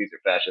they're like, these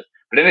are fascist.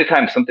 But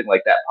anytime something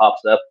like that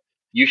pops up,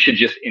 you should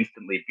just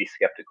instantly be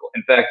skeptical.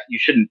 In fact, you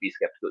shouldn't be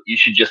skeptical. You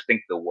should just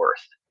think the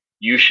worst.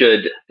 You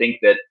should think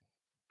that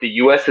the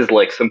U.S. is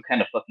like some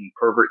kind of fucking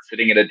pervert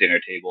sitting at a dinner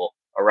table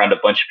around a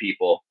bunch of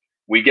people.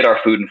 We get our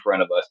food in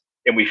front of us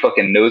and we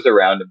fucking nose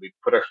around and we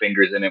put our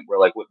fingers in it. We're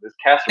like, what, this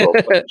casserole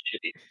is fucking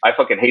shitty. I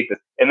fucking hate this.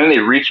 And then they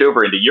reach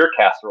over into your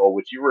casserole,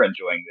 which you were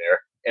enjoying there,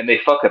 and they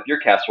fuck up your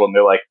casserole and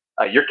they're like,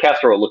 your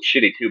casserole looks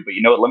shitty too, but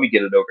you know what? Let me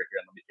get it over here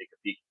and let me take a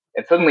peek.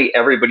 And suddenly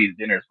everybody's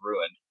dinner's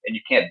ruined and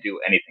you can't do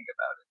anything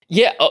about it.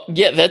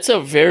 Yeah, that's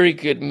a very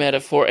good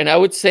metaphor. And I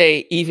would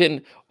say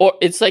or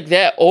it's like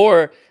that,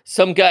 or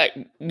some guy,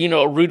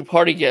 a rude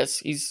party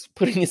guest, he's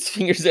putting his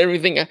fingers in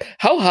everything.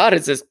 How hot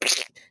is this?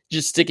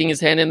 Just sticking his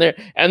hand in there.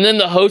 And then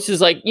the host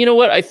is like, you know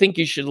what? I think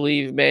you should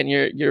leave, man.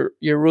 You're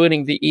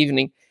ruining the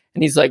evening.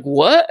 And he's like,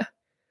 what?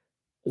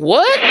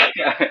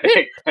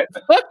 Exactly.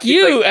 Fuck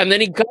you. Like, and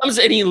then he comes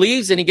and he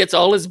leaves and he gets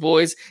all his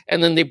boys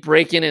and then they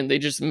break in and they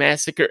just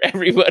massacre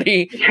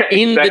everybody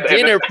in the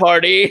dinner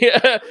party.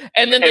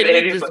 And then they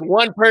leave just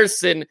one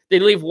person. They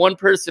leave one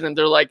person and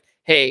they're like,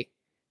 hey,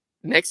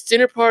 next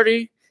dinner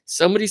party,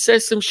 somebody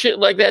says some shit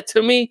like that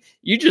to me.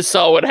 You just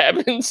saw what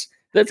happens.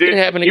 That's going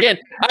to happen again.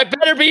 I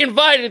better be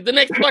invited to the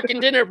next fucking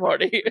dinner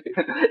party.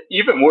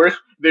 Even worse,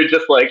 they're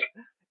just like,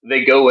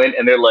 they go in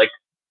and they're like,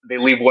 they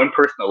leave one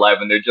person alive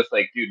and they're just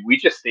like, dude, we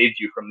just saved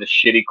you from this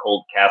shitty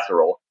cold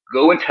casserole.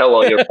 Go and tell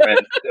all your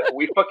friends.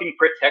 We fucking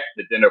protect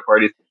the dinner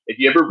parties. If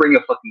you ever bring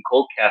a fucking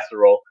cold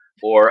casserole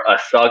or a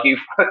soggy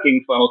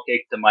fucking funnel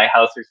cake to my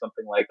house or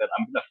something like that,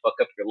 I'm going to fuck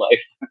up your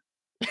life.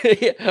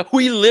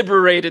 We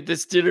liberated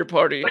this dinner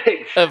party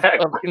of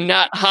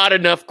not hot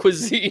enough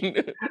cuisine.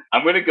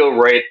 I'm going to go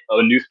write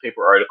a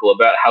newspaper article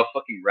about how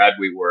fucking rad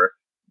we were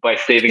by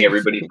saving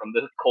everybody from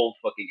this cold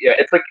fucking... Yeah,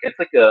 it's like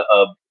a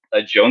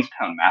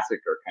Jonestown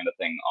massacre kind of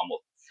thing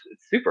almost.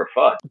 It's super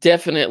fun.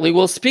 Definitely.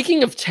 Well,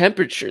 speaking of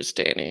temperatures,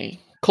 Danny,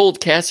 cold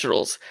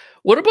casseroles,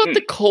 what about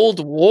the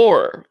Cold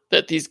War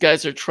that these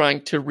guys are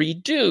trying to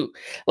redo?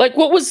 Like,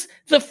 what was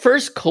the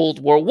first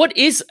Cold War? What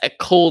is a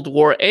Cold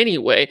War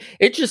anyway?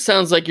 It just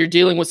sounds like you're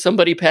dealing with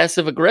somebody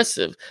passive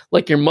aggressive,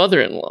 like your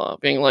mother-in-law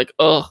being like,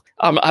 oh,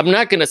 I'm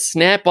not going to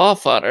snap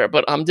off on her,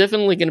 but I'm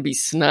definitely going to be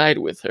snide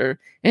with her.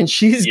 And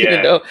she's going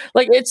to know.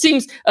 Like, it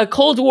seems a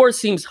Cold War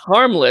seems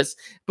harmless,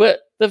 but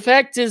the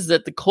fact is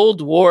that the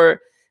Cold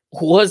War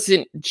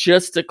wasn't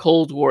just a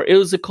Cold War. It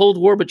was a Cold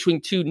War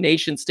between two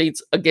nation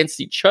states against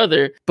each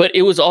other, but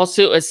it was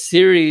also a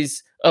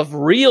series of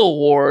real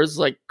wars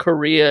like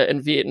Korea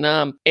and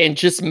Vietnam, and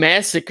just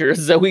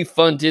massacres that we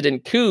funded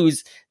and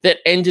coups that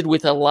ended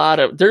with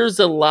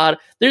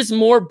there's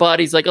more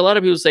bodies. Like a lot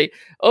of people say,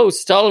 oh,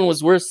 Stalin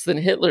was worse than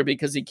Hitler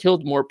because he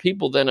killed more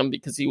people than him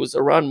because he was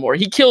around more.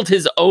 He killed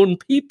his own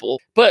people,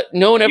 but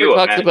no one ever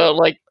talks about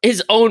like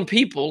his own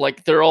people,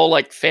 like they're all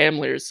like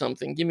family or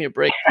something. Give me a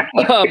break.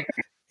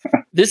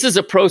 This is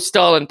a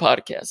pro-Stalin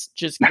podcast.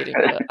 Just kidding.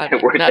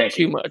 Not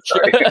too much.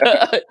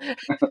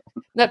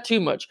 Not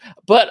too much.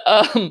 But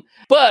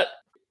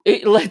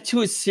it led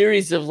to a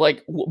series of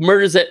like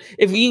murders that,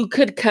 if you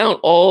could count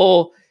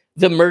all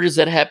the murders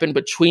that happened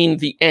between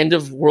the end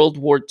of World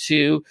War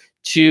II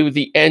to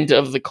the end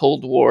of the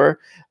Cold War,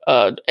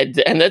 and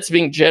that's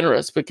being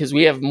generous because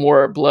we have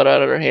more blood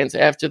out of our hands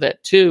after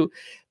that too.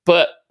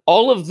 But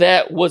all of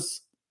that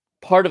was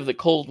part of the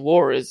Cold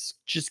War, is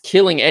just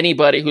killing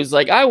anybody who's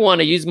like, I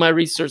want to use my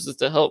resources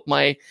to help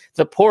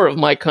the poor of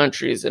my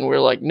countries. And we're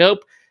like, nope,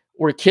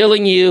 we're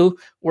killing you.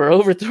 We're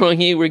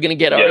overthrowing you. We're going to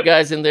get our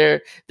guys in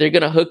there. They're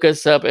going to hook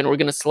us up, and we're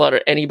going to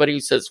slaughter anybody who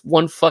says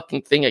one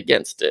fucking thing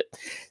against it.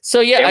 So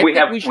yeah, and we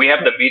have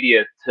the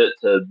media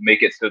to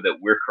make it so that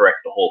we're correct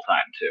the whole time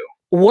too.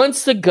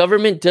 Once the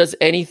government does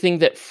anything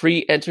that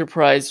free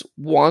enterprise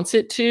wants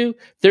it to,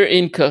 they're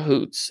in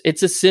cahoots.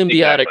 It's a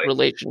symbiotic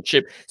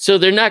relationship. So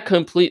they're not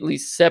completely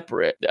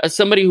separate.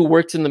 Somebody who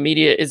works in the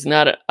media is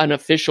not an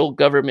official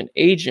government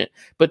agent,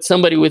 but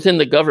somebody within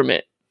the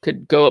government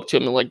could go up to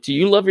him and like, do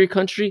you love your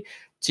country?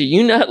 Do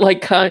you not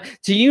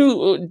do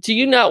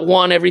you not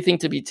want everything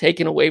to be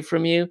taken away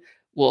from you?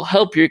 Will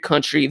help your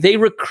country. They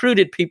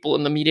recruited people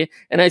in the media,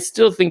 and I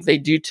still think they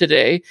do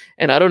today.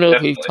 And I don't know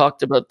if we've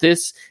talked about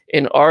this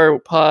in our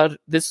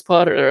this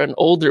pod, or an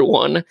older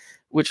one,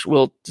 which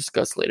we'll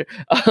discuss later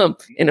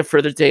in a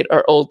further date,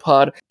 our old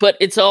pod. But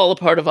it's all a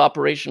part of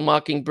Operation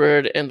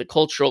Mockingbird and the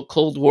cultural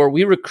Cold War.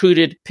 We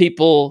recruited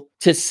people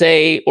to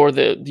say, or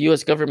the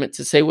U.S. government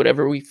to say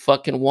whatever we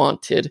fucking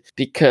wanted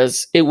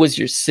because it was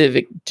your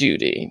civic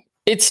duty.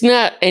 It's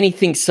not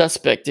anything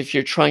suspect if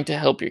you're trying to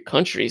help your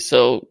country.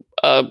 So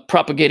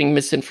propagating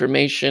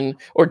misinformation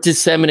or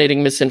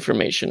disseminating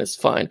misinformation is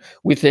fine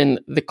within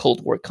the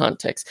Cold War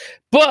context.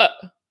 But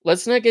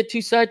let's not get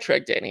too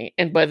sidetracked, Danny.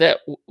 And by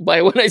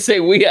when I say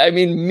we, I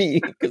mean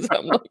me, because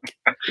I'm like,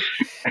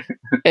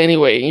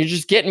 anyway, you're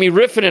just getting me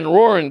riffing and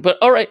roaring. But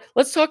all right,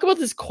 let's talk about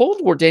this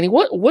Cold War, Danny.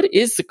 What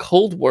is the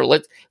Cold War?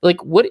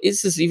 What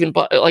is this even?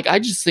 Like, I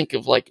just think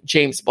of like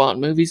James Bond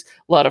movies,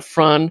 a lot of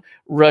fun,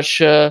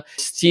 Russia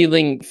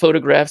stealing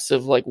photographs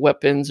of like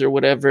weapons or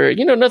whatever.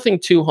 Nothing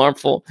too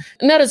harmful.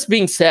 Not as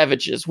being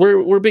savages.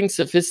 We're being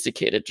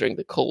sophisticated during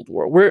the Cold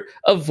War. We're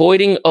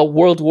avoiding a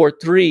World War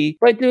III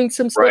by doing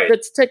some stuff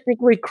that's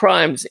technically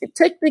crimes,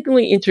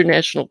 technically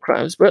international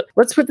crimes. But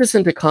let's put this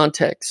into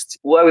context.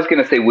 Well, I was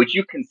going to say, would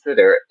you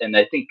consider, and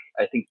I think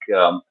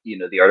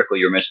the article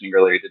you were mentioning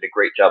earlier did a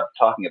great job of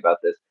talking about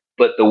this,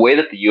 but the way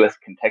that the U.S.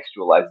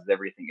 contextualizes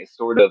everything is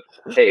sort of,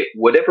 hey,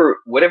 whatever,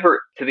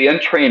 to the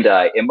untrained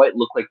eye, it might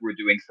look like we're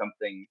doing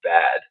something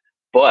bad,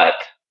 but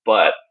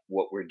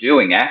what we're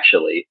doing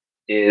actually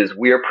is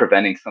we are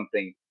preventing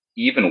something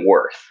even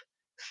worse.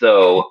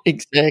 So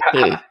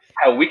exactly.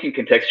 How we can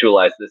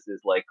contextualize this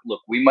is like, look,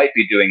 we might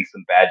be doing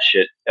some bad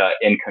shit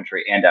in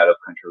country and out of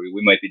country.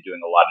 We might be doing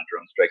a lot of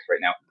drone strikes right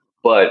now.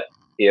 But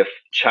if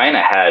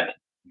China had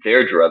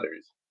their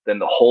druthers, then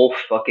the whole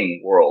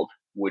fucking world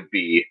would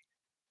be,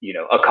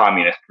 a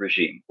communist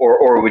regime,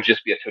 or it would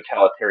just be a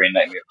totalitarian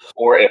nightmare.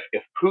 Or if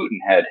Putin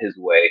had his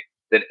way,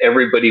 then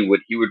he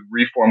would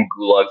reform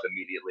gulags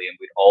immediately,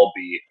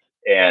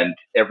 and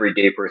every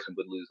gay person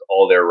would lose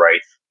all their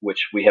rights,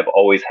 which we have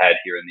always had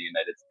here in the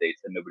United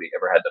States, and nobody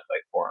ever had to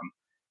fight for them.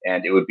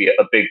 And it would be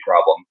a big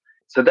problem.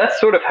 So that's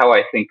sort of how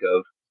I think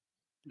of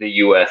the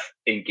U.S.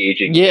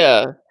 engaging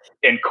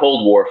in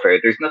Cold Warfare.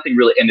 There's nothing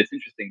really, and it's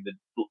interesting that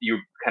you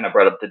kind of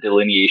brought up the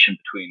delineation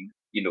between,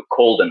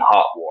 cold and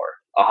hot war.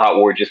 A hot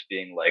war just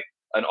being like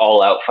an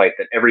all-out fight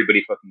that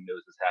everybody fucking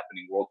knows is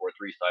happening, World War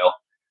III style.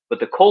 But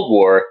the Cold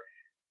War,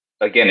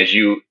 again, as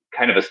you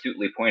kind of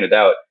astutely pointed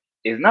out,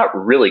 is not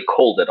really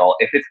cold at all.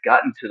 If it's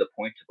gotten to the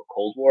point of a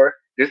Cold War,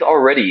 there's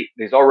already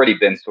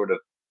been sort of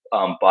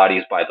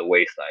bodies by the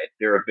wayside.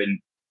 There have been,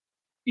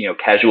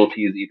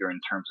 casualties either in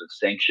terms of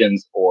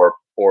sanctions or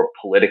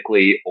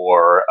politically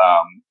or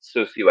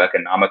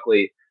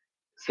socioeconomically.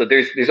 So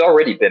there's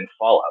already been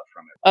fallout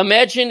from it.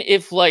 Imagine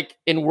if, like,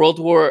 in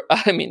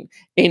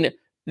in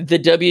the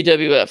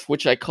WWF,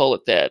 which I call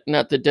it that,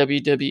 not the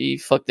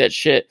WWE, fuck that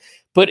shit.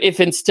 But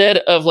if instead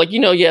of, like,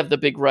 you have the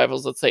big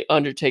rivals, let's say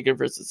Undertaker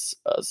versus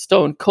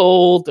Stone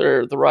Cold,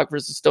 or The Rock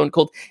versus Stone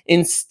Cold,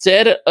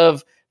 instead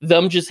of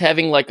them just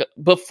having, like,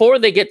 before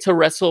they get to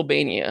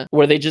WrestleMania,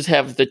 where they just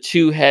have the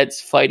two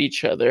heads fight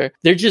each other,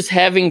 they're just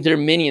having their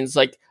minions,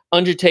 like,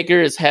 Undertaker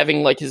is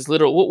having like his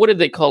little, what did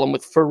they call them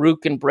with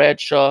Farouk and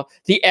Bradshaw,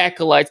 the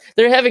acolytes.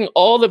 They're having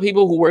all the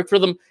people who work for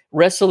them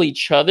wrestle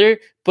each other,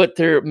 but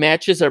their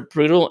matches are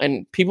brutal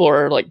and people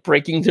are like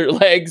breaking their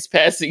legs,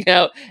 passing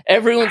out.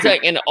 Everyone's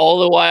like, and all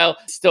the while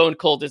Stone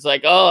Cold is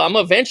like, oh, I'm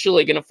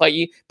eventually going to fight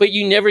you, but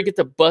you never get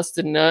to bust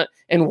a nut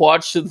and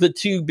watch the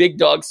two big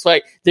dogs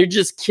fight. They're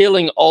just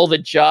killing all the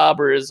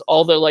jobbers.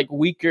 All the like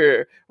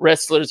weaker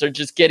wrestlers are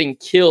just getting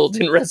killed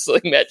in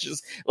wrestling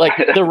matches. Like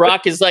The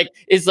Rock is like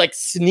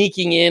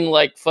sneaking in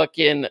like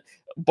fucking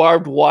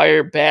barbed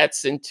wire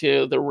bats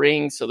into the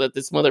ring so that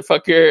this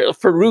motherfucker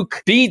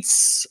Farouk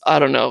beats, I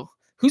don't know.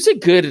 Who's a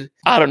good,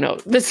 I don't know.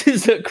 This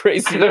is a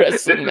crazy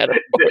wrestling metaphor.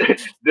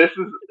 This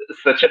is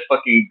such a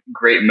fucking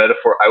great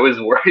metaphor. I was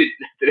worried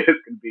that it was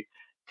going to be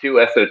too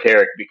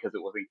esoteric because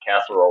it wasn't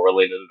casserole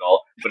related at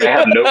all. But I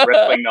have no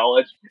wrestling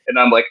knowledge, and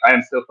I'm like, I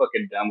am so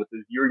fucking down with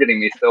this. You're getting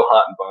me so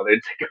hot and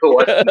bothered to go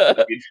watch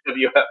some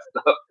WWF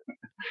stuff.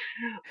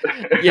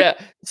 Yeah.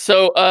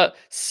 So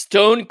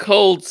Stone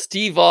Cold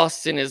Steve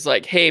Austin is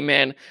like, hey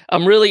man,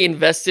 I'm really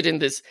invested in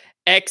this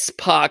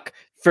X-Pac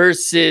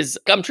versus,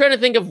 I'm trying to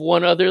think of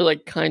one other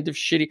like kind of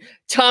shitty,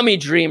 Tommy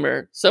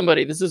Dreamer,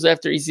 somebody. This is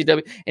after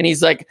ECW, and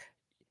he's like,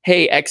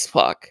 hey,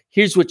 X-Pac,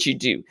 here's what you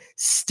do.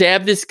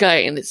 Stab this guy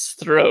in his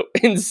throat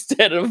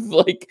instead of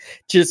like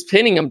just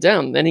pinning him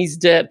down. Then he's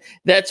dead.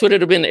 That's what it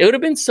would have been. It would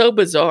have been so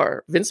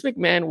bizarre. Vince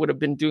McMahon would have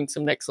been doing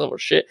some next level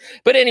shit.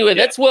 But anyway,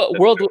 that's what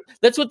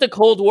the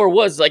Cold War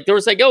was. Like there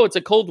was like, oh, it's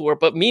a Cold War.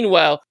 But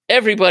meanwhile,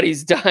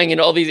 everybody's dying in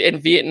all these,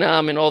 in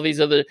Vietnam and all these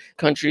other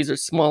countries or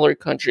smaller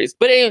countries.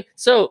 But anyway,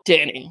 so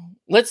Danny,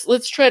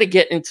 let's try to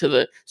get into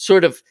the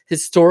sort of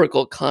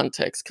historical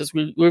context, because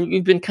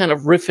we've been kind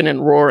of riffing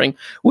and roaring,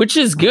 which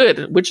is good.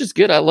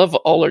 I love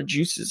all our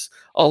juices,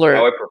 all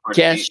our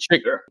gas.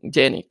 Sure.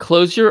 Danny,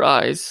 close your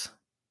eyes,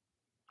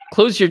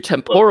 close your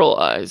temporal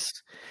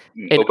eyes,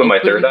 and open my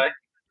third eye.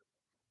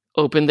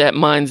 Open that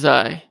mind's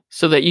eye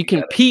so that you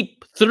can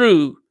peep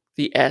through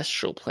the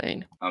astral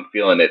plane. I'm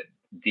feeling it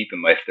deep in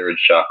my third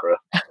chakra.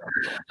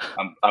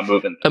 I'm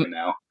moving through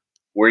now.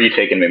 Where are you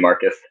taking me,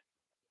 Marcus?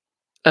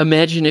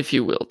 Imagine, if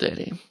you will,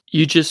 Danny,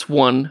 you just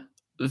won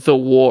the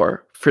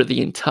war for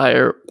the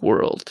entire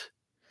world.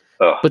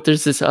 Oh. But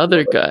there's this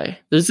other guy.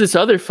 There's this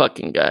other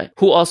fucking guy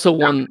who also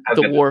won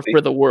the war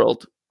for the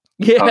world.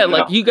 Yeah,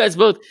 like you guys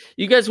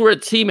were a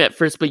team at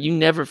first, but you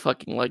never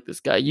fucking liked this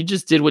guy. You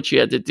just did what you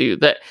had to do.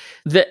 That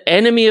the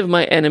enemy of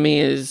my enemy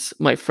is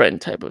my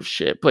friend type of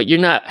shit, but you're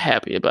not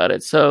happy about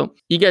it. So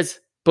you guys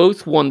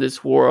both won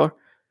this war,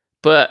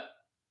 but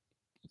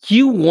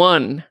you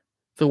won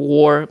the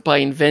war by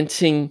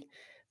inventing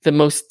the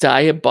most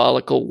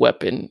diabolical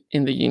weapon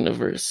in the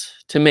universe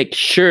to make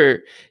sure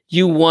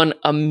you won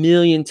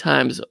 1,000,000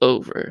 times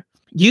over.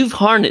 You've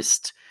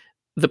harnessed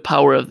the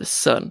power of the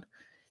sun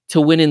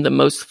to win in the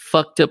most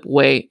fucked up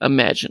way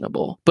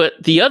imaginable. But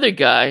the other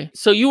guy,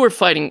 so you were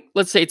fighting,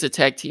 let's say it's a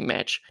tag team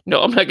match.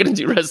 No, I'm not going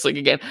to do wrestling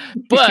again.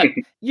 But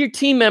your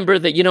team member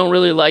that you don't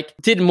really like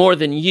did more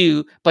than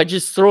you by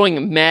just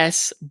throwing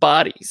mass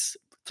bodies,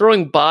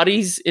 throwing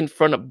bodies in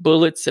front of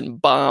bullets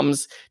and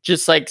bombs,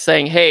 just like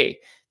saying, hey,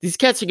 these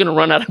cats are going to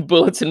run out of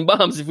bullets and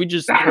bombs if we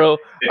just throw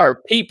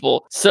our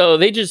people. So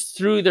they just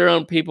threw their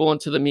own people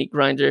into the meat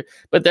grinder.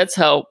 But that's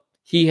how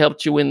he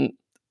helped you win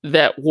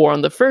that war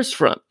on the first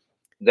front.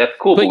 That's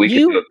cool, but we can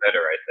do it better,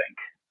 I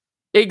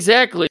think.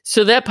 Exactly.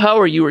 So that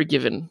power you were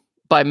given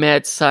by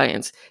mad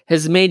science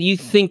has made you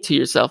think to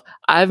yourself,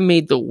 I've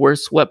made the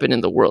worst weapon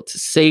in the world to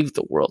save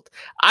the world.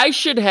 I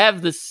should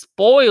have the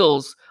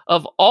spoils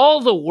of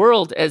all the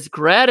world as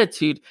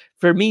gratitude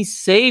for me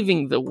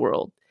saving the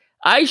world.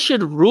 I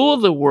should rule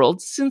the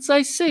world since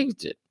I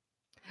saved it.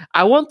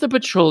 I want the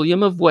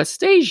petroleum of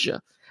West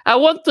Asia. I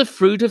want the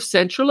fruit of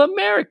Central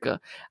America.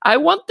 I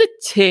want the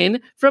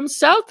tin from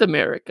South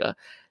America.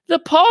 The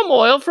palm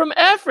oil from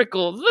Africa.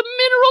 The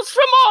minerals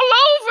from all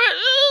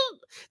over.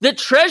 The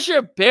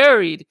treasure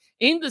buried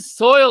in the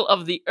soil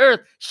of the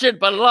earth should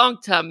belong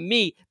to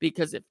me,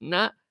 because if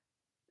not,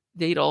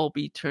 they'd all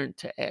be turned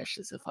to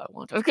ashes if I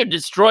wanted. I could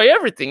destroy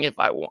everything if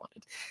I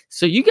wanted.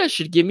 So you guys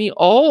should give me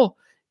all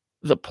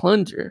the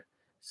plunder.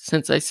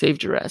 Since I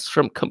saved your ass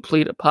from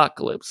complete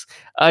apocalypse,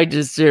 I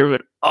deserve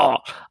it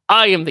all.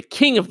 I am the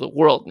king of the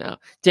world now.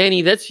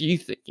 Danny, that's you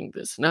thinking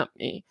this, not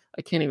me.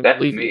 I can't even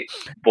believe me.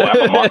 Boy,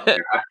 I'm a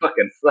monster. I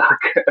fucking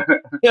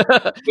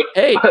suck.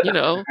 Hey, you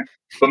know.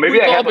 But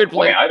maybe I have a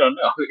point. I don't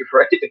know.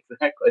 Right?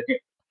 Exactly.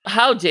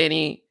 How,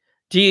 Danny,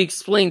 do you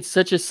explain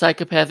such a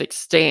psychopathic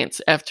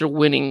stance after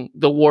winning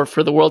the war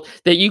for the world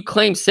that you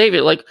claim save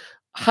it? Like,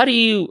 how do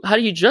you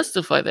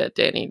justify that,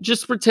 Danny?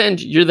 Just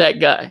pretend you're that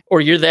guy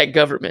or you're that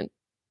government.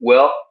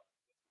 Well,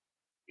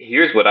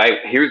 here's what I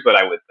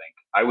would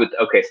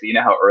think. So you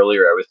know how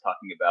earlier I was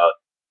talking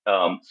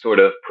about sort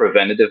of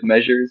preventative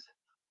measures,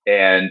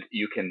 and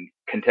you can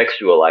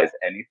contextualize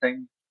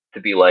anything to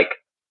be like,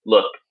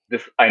 look,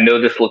 I know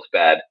this looks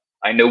bad.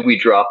 I know we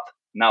dropped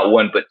not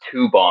one but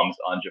 2 bombs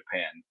on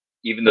Japan,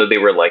 even though they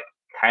were like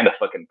kind of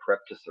fucking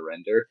prepped to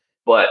surrender.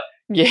 But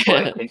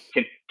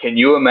can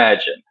you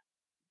imagine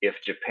if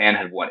Japan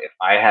had won? If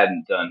I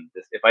hadn't done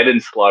this, if I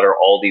didn't slaughter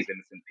all these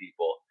innocent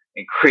people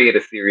and create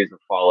a series of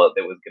fallout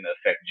that was going to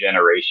affect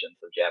generations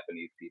of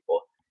Japanese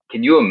people,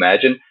 can you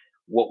imagine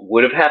what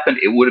would have happened?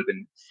 It would have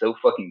been so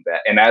fucking bad.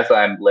 And as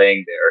I'm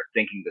laying there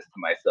thinking this to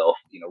myself,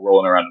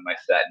 rolling around in my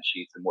satin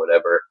sheets and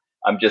whatever,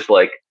 I'm just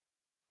like,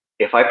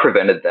 if I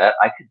prevented that,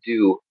 I could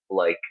do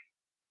like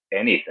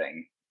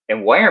anything.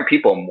 And why aren't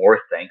people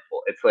more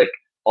thankful? It's like,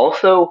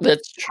 also,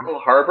 That's true. Pearl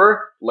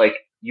Harbor, like,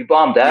 you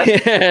bombed that.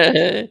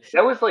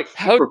 That was like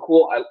super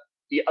cool.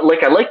 I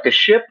like the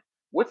ship.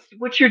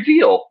 What's your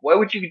deal? Why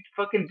would you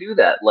fucking do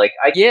that? Like,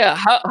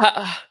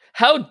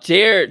 how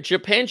dare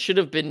Japan should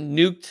have been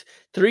nuked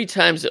 3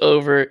 times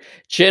over.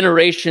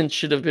 Generations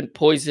should have been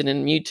poisoned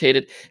and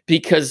mutated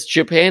because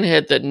Japan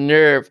had the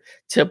nerve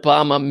to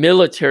bomb a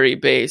military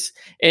base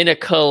in a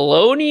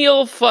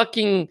colonial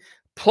fucking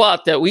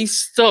plot that we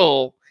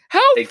stole.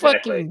 How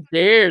fucking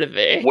dare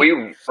they?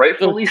 We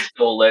rightfully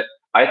stole it.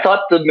 I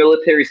thought the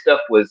military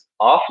stuff was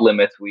off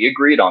limits. We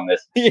agreed on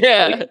this.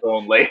 Yeah.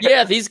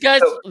 Yeah, these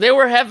guys, they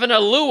were having a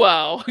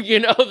luau,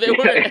 they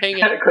weren't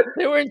hanging.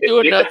 They weren't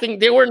doing nothing.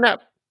 They weren't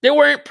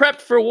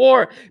prepped for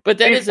war. But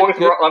that is boys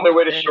were on their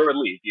way to shore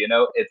leave,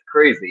 It's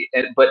crazy.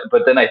 But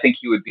then I think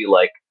he would be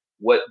like,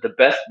 what the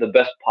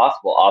best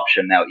possible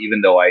option now,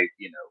 even though I,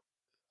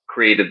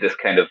 created this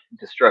kind of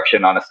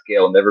destruction on a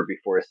scale never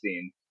before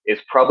seen, is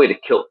probably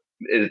to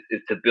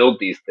to build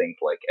these things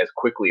like as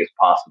quickly as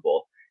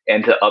possible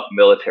and to up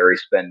military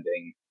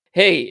spending.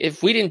 Hey,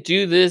 if we didn't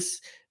do this,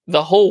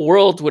 the whole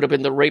world would have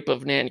been the rape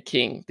of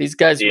Nanking. These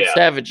guys were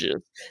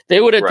savages. They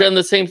would have done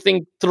the same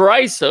thing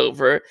thrice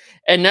over.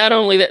 And not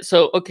only that,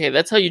 so, okay,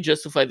 that's how you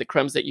justify the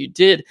crimes that you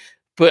did.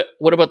 But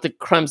what about the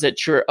crimes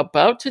that you're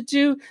about to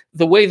do?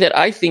 The way that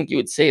I think you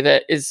would say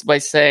that is by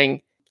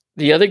saying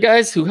the other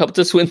guys who helped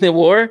us win the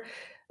war,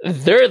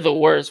 they're the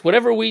worst.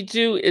 Whatever we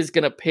do is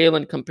going to pale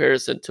in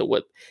comparison to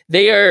what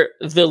they are,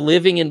 the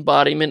living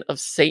embodiment of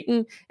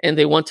Satan, and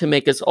they want to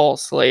make us all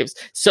slaves.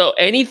 So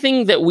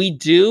anything that we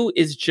do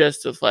is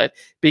justified,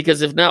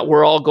 because if not,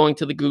 we're all going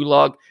to the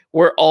gulag.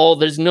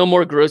 There's no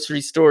more grocery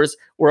stores.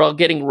 We're all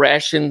getting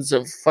rations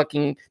of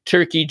fucking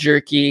turkey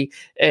jerky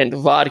and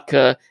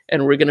vodka,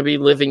 and we're going to be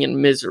living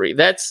in misery.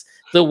 That's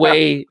the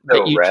way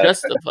that you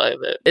justify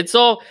that. It's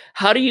all,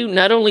 how do you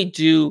not only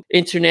do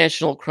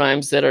international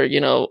crimes that are,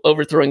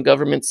 overthrowing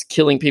governments,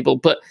 killing people,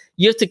 but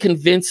you have to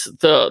convince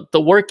the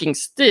working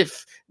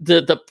stiff,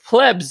 the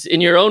plebs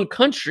in your own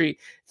country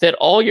that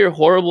all your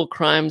horrible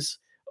crimes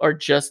are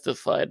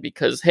justified,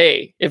 because,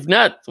 hey, if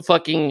not,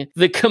 fucking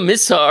the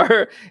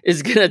commissar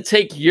is going to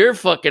take your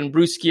fucking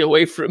brewski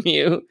away from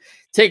you.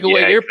 Take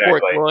away your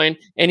pork loin,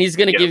 and he's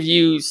going to give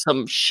you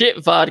some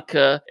shit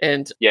vodka.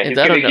 And he's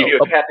going to give you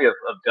a copy of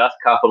Das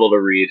Kapital to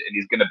read, and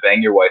he's going to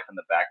bang your wife in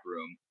the back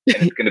room,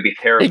 and it's going to be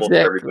terrible for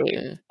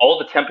everybody. All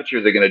the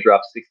temperatures are going to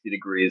drop 60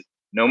 degrees.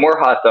 No more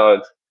hot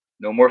dogs.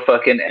 No more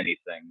fucking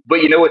anything.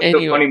 But you know what's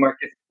so funny, Mark,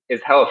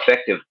 is how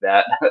effective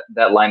that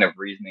line of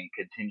reasoning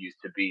continues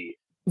to be.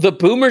 The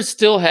boomers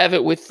still have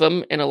it with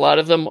them, and a lot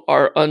of them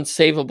are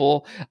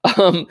unsavable.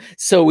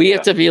 So we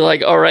have to be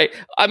like, all right.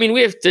 I mean,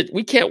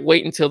 we can't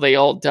wait until they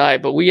all die,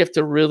 but we have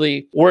to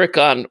really work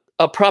on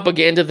a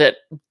propaganda that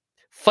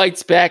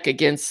fights back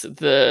against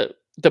the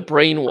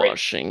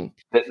brainwashing.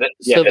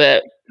 So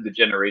that the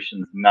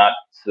generation's not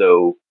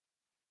so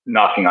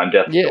knocking on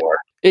death's door.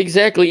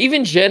 Exactly.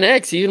 Even Gen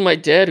X, even my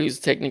dad, who's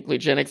technically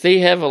Gen X, they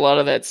have a lot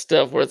of that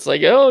stuff where it's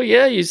like, oh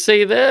yeah, you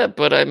say that,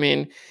 but I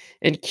mean,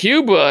 in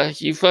Cuba,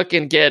 you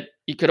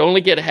could only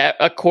get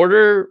a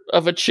quarter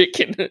of a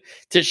chicken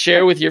to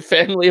share with your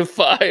family of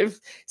 5,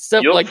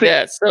 stuff like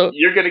that. So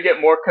you're going to get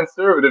more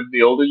conservative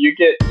the older you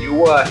get. You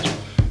watch.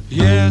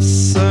 Yes,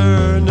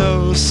 sir.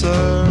 No,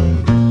 sir.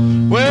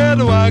 Where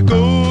do I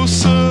go,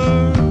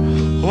 sir?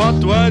 What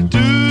do I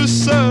do,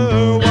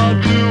 sir?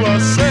 What do I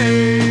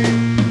say?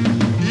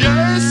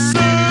 Yes,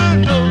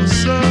 sir. No,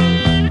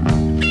 sir.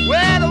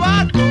 Where do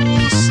I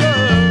go,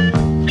 sir?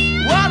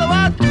 What do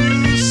I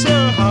do,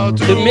 sir? How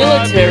do the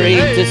military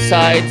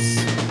decides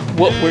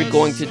what we're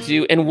going to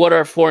do and what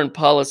our foreign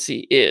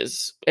policy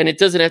is. And it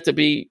doesn't have to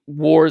be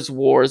wars,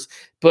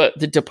 but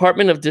the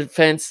Department of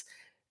Defense,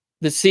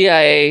 the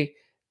CIA,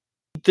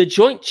 the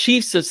Joint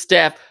Chiefs of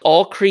Staff,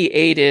 all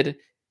created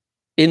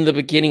in the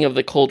beginning of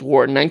the Cold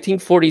War.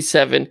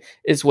 1947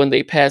 is when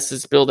they passed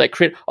this bill that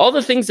created all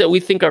the things that we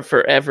think are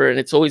forever, and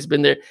it's always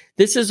been there.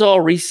 This is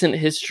all recent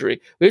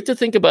history. We have to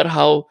think about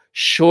how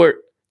short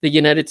the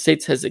United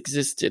States has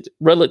existed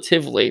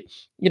relatively.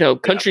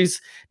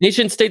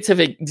 Nation states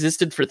have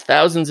existed for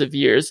thousands of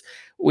years.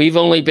 We've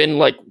only been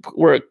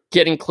we're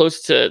getting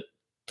close to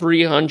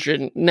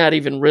 300, not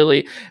even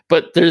really,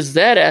 but there's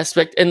that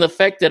aspect, and the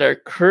fact that our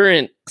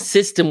current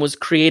system was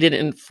created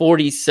in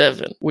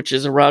 47, which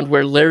is around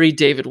where Larry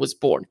David was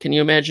born. Can you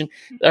imagine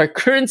our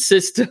current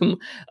system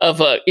of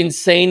an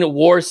insane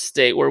war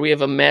state where we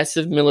have a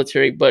massive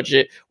military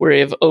budget, where we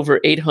have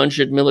over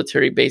 800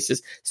 military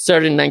bases,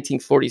 started in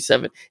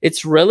 1947.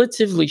 It's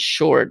relatively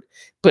short,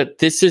 but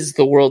this is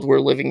the world we're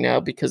living now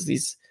because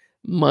these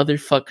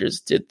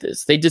motherfuckers did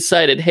this. They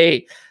decided,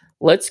 hey,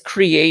 let's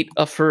create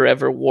a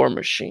forever war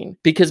machine.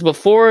 Because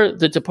before,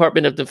 the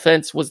Department of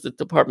Defense was the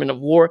Department of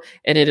War,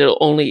 and it had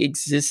only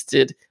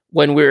existed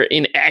when we're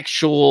in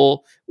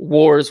actual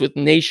wars with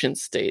nation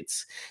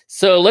states.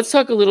 So let's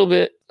talk a little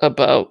bit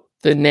about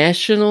the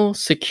National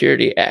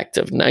Security Act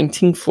of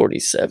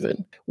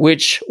 1947,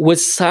 which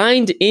was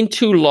signed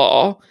into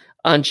law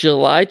on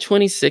July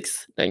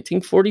 26th,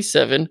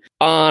 1947,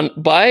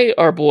 by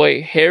our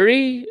boy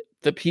Harry,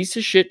 the piece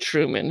of shit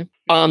Truman,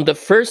 on the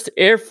first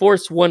Air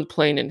Force One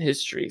plane in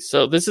history.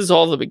 So this is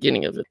all the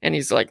beginning of it. And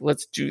he's like,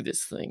 let's do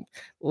this thing.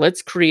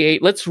 Let's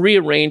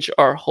rearrange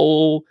our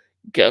whole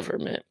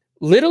government.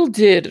 Little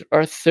did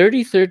our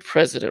 33rd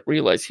president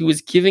realize he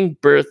was giving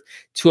birth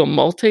to a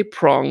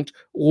multi-pronged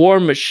war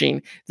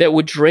machine that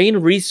would drain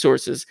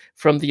resources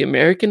from the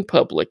American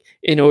public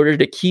in order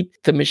to keep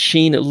the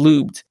machine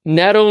lubed,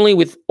 not only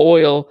with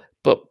oil,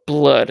 but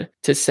blood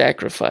to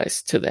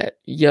sacrifice to that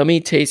yummy,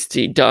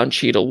 tasty Don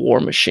Cheadle war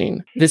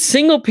machine. The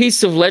single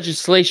piece of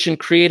legislation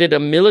created a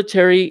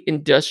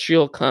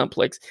military-industrial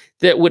complex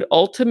that would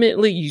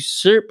ultimately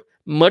usurp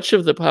much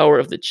of the power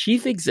of the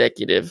chief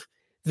executive.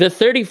 The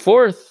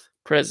 34th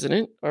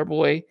president, our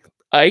boy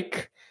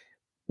Ike,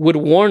 would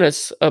warn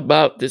us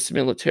about this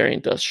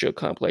military-industrial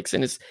complex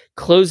in his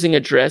closing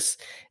address,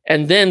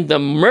 and then the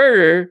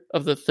murder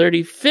of the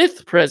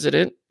 35th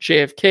president,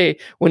 JFK,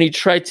 when he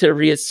tried to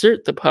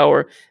reassert the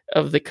power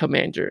of the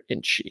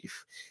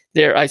commander-in-chief.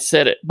 There, I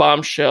said it,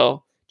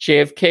 bombshell.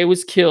 JFK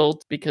was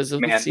killed because of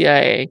the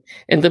CIA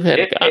and the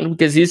Pentagon,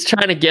 because he's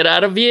trying to get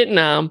out of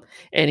Vietnam,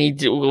 and he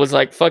was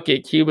like, fuck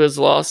it, Cuba's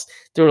lost.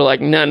 They were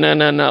like,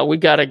 no, we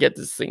got to get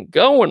this thing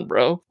going,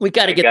 bro. We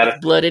got to get this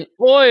blood and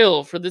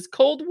oil for this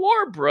Cold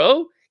War,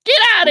 bro. Get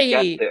out of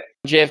here.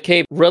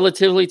 JFK,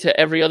 relatively to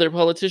every other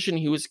politician,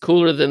 he was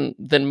cooler than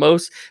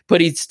most, but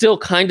he still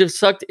kind of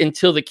sucked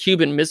until the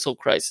Cuban Missile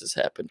Crisis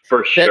happened.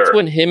 For sure. That's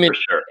when him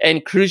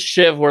and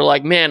Khrushchev were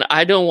like, man,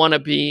 I don't want to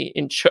be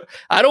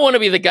I don't want to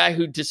be the guy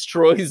who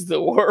destroys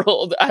the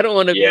world. I don't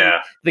want to be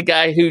the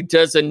guy who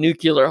does a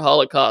nuclear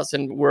holocaust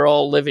and we're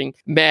all living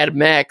Mad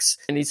Max.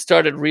 And he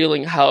started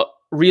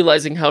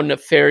realizing how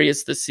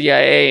nefarious the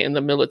CIA and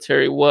the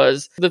military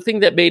was. The thing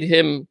that made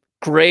him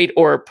great,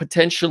 or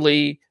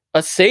potentially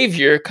a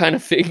savior kind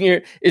of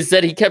figure, is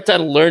that he kept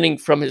on learning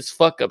from his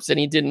fuck-ups, and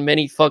he did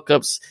many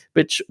fuck-ups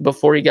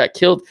before he got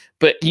killed,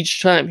 but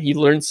each time he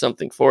learned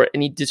something for it,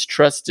 and he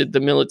distrusted the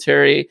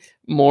military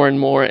more and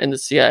more, and the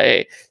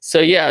CIA.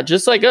 So yeah,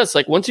 just like us,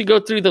 like once you go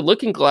through the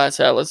looking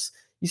glass, Alice,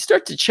 you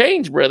start to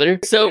change,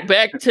 brother. So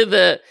back to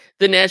the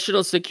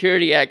National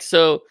Security Act.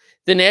 So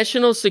the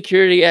National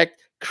Security Act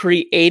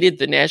created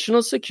the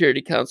National Security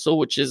Council,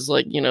 which is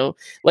like,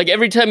 like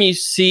every time you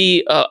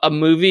see a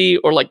movie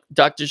or like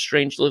Doctor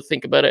Strangelove,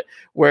 think about it,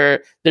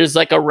 where there's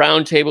like a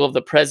round table of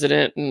the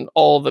president and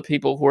all the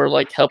people who are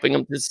like helping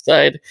him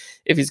decide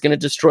if he's going to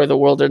destroy the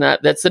world or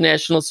not. That's the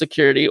National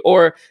Security.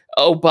 Or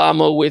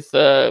Obama with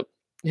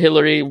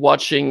Hillary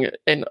watching,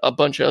 and a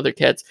bunch of other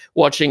cats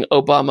watching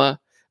Obama,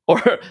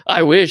 or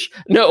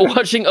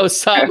watching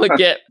Osama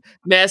get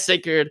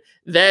massacred.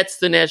 That's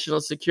the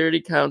National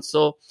Security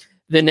Council.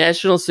 The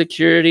National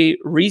Security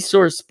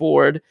Resource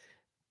Board,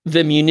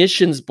 the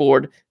Munitions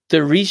Board,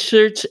 the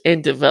Research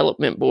and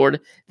Development Board,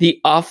 the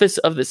Office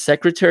of the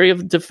Secretary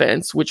of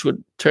Defense, which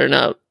would turn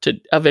out to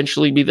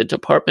eventually be the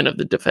Department of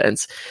the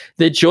Defense,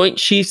 the Joint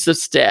Chiefs of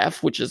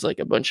Staff, which is like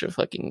a bunch of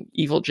fucking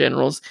evil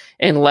generals,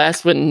 and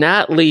last but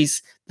not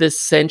least, the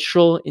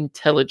Central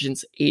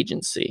Intelligence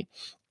Agency.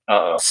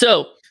 Uh-oh.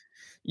 So,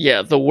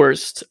 yeah, the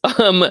worst.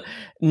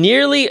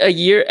 Nearly a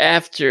year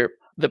after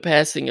the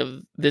passing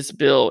of this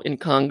bill in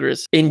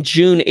Congress in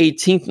June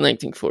 18th,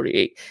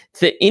 1948,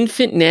 the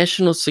Infant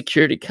National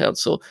Security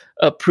Council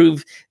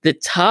approved the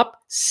top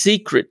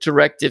secret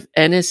directive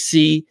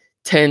NSC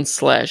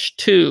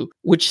 10/2,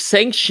 which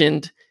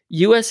sanctioned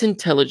U.S.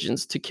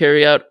 intelligence to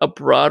carry out a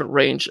broad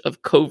range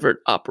of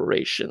covert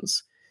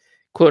operations,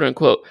 quote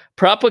unquote,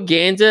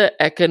 propaganda,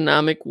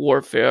 economic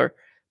warfare,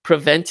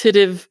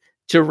 preventative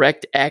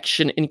direct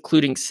action,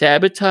 including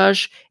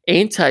sabotage,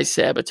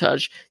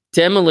 anti-sabotage,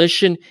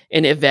 demolition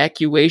and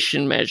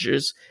evacuation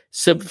measures,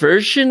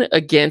 subversion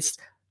against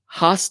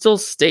hostile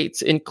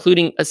states,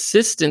 including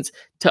assistance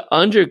to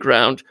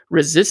underground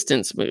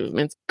resistance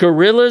movements,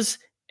 guerrillas,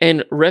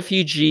 and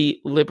refugee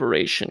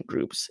liberation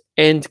groups,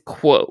 end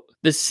quote.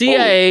 The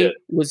CIA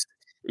was...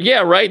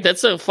 Yeah, right.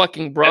 That's a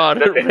fucking broad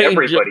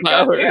range of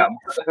power.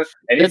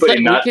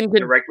 Anybody not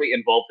directly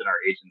involved in our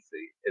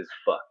agency is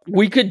fucked.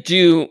 We could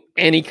do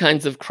any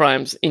kinds of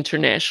crimes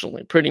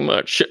internationally, pretty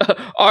much.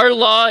 Our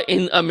law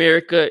in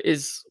America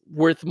is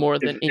worth more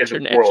than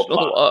international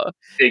law.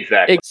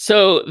 Exactly.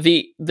 So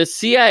the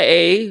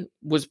CIA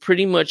was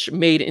pretty much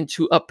made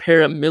into a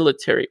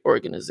paramilitary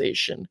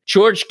organization.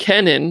 George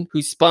Kennan,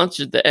 who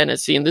sponsored the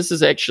NSC, and this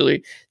is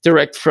actually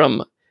direct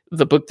from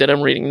the book that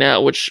I'm reading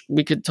now, which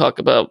we could talk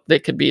about,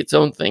 that could be its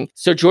own thing.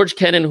 So George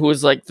Kennan, who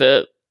was like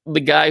the the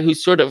guy who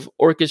sort of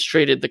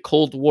orchestrated the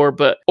Cold War,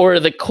 or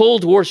the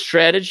Cold War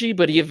strategy,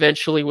 but he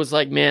eventually was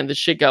like, man, this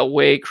shit got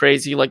way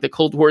crazy. Like, the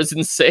Cold War is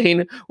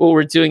insane. What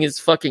we're doing is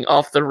fucking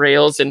off the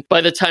rails. And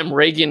by the time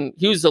Reagan,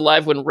 he was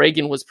alive when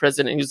Reagan was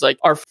president, he was like,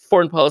 our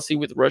foreign policy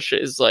with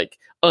Russia is like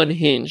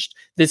unhinged.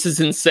 This is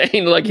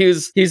insane. Like,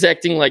 he's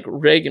acting like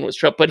Reagan was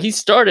Trump, but he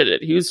started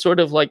it. He was sort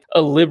of like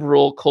a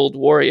liberal Cold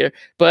Warrior,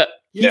 but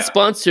he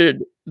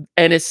sponsored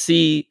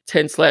NSC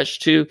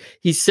 10/2.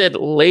 He said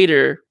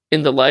later,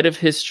 in the light of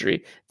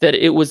history, that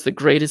it was the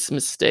greatest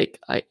mistake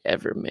I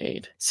ever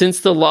made.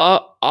 Since the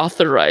law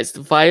authorized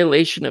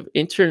violation of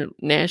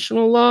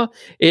international law,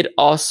 it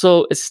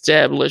also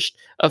established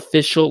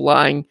official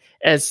lying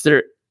as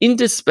their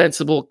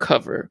indispensable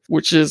cover,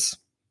 which is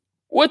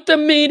what the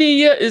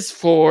media is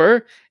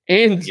for.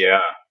 And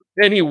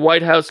any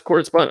White House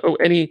correspondent, or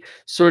any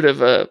sort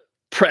of a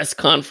press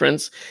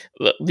conference,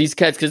 these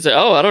cats could say,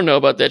 oh, I don't know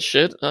about that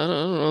shit. I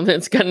don't know.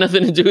 That's got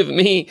nothing to do with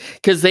me,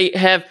 because they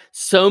have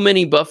so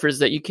many buffers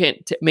that you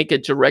can't make a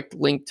direct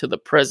link to the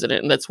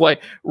president. And that's why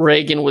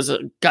Reagan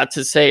got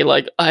to say,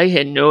 like, I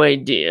had no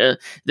idea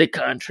the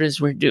Contras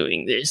were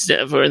doing this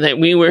stuff, or that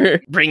we were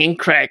bringing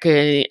crack.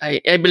 I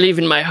believe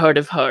in my heart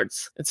of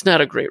hearts. It's not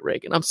a great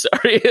Reagan. I'm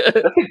sorry. That's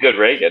a good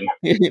Reagan.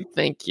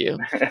 Thank you.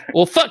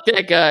 Well, fuck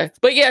that guy.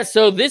 But yeah,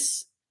 so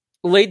this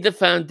laid the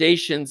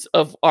foundations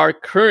of our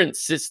current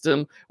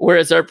system,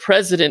 whereas our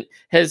president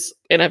has,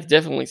 and I've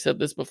definitely said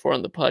this before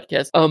on the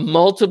podcast, a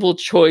multiple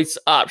choice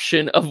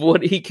option of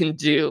what he can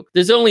do.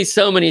 There's only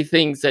so many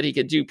things that he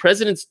could do.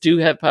 Presidents do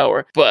have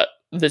power, but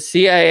the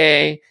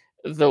CIA,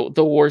 the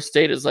war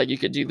state is like, you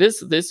could do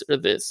this, this, or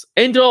this.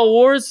 End all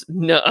wars?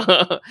 No.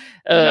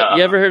 No.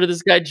 You ever heard of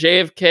this guy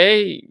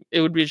JFK?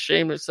 It would be a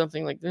shame if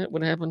something like that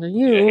would happen to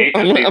you.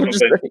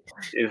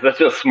 He's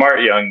such a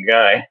smart young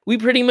guy. We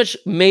pretty much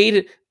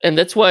made, and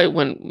that's why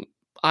when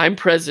I'm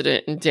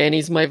president and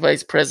Danny's my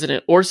vice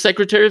president or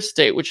secretary of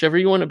state, whichever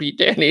you want to be,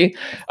 Danny,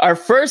 our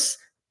first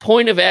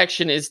point of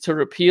action is to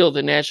repeal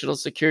the National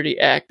Security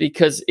Act,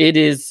 because it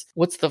is,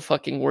 what's the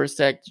fucking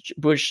worst act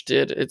Bush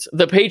did? It's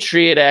the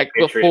Patriot Act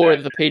before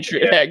the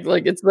Patriot Act.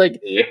 Like, it's like,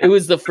 it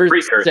was the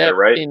first step,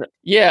 right?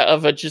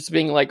 Of it just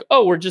being like,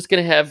 oh, we're just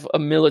going to have a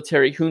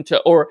military junta,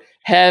 or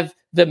have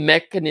the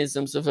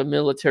mechanisms of a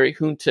military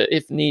junta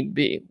if need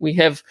be. We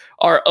have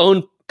our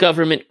own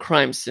government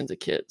crime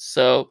syndicate.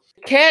 So,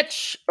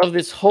 catch of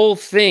this whole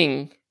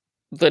thing,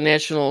 the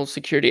National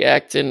Security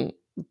Act and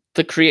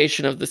the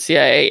creation of the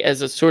CIA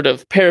as a sort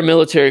of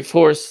paramilitary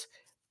force,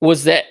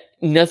 was that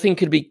nothing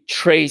could be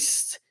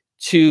traced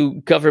to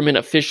government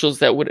officials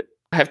that would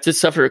have to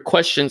suffer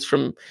questions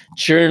from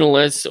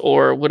journalists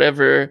or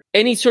whatever.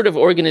 Any sort of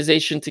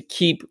organization to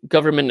keep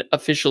government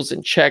officials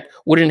in check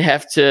wouldn't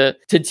have to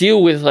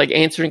deal with like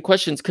answering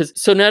questions.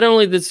 So not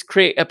only does this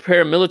create a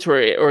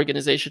paramilitary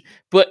organization,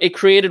 but it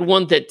created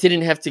one that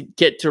didn't have to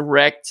get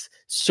direct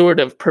sort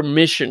of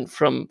permission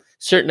from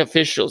certain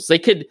officials. They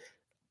could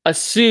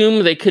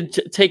assume, they could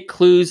take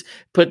clues,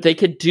 but they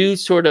could do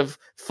sort of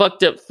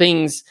fucked up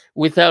things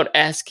without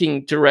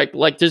asking direct.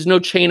 Like, there's no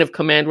chain of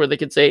command where they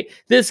could say,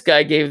 this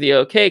guy gave the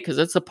okay, because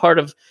that's a part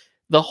of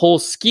the whole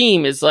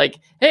scheme, is like,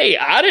 hey,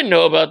 I didn't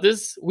know about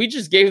this. We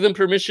just gave them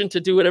permission to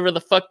do whatever the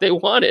fuck they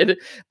wanted.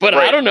 But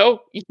right. I don't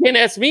know. You can't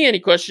ask me any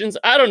questions.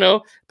 I don't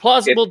know.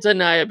 Plausible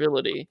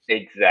deniability.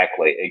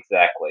 Exactly.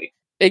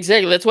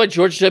 Exactly. That's why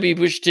George W.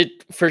 Bush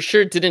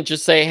didn't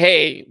just say,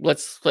 hey,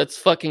 let's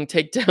fucking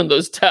take down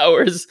those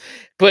towers.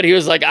 But he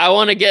was like, I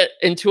want to get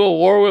into a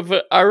war with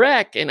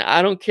Iraq, and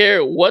I don't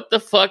care what the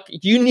fuck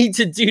you need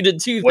to do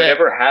that.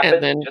 Whatever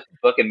happens, just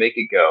fucking make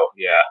it go.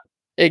 Yeah.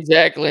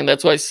 Exactly. And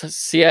that's why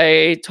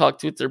CIA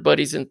talked with their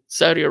buddies in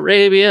Saudi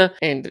Arabia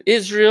and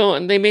Israel,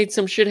 and they made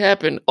some shit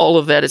happen. All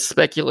of that is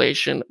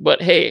speculation.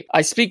 But hey,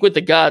 I speak with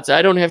the gods.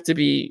 I don't have to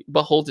be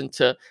beholden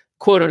to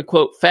quote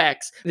unquote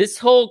facts. This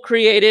whole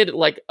created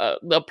like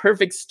a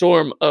perfect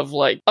storm of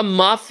like a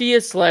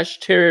mafia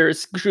 /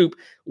 terrorist group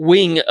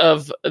wing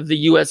of the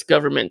US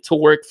government to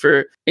work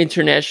for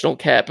international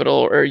capital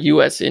or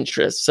US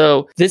interests.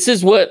 So this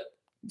is what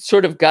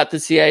sort of got the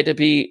CIA to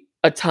be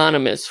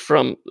autonomous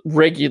from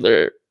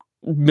regular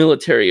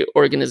military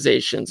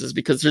organizations, is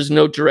because there's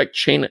no direct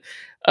chain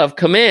of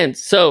command.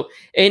 So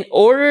in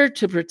order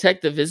to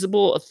protect the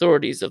visible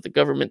authorities of the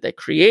government that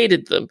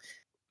created them,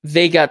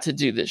 they got to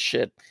do this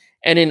shit.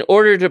 And in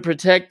order to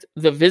protect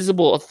the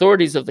visible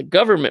authorities of the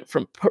government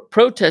from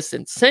protest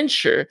and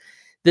censure,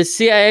 the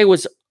CIA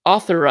was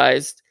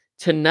authorized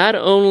to not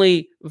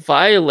only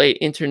violate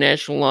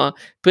international law,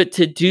 but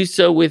to do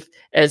so with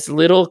as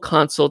little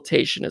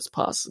consultation as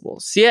possible.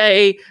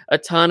 CIA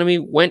autonomy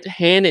went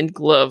hand in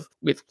glove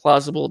with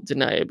plausible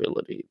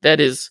deniability. That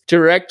is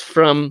direct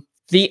from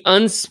The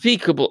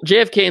Unspeakable,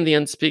 JFK and The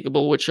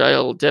Unspeakable, which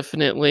I'll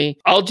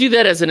do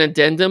that as an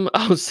addendum.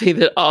 I'll say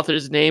the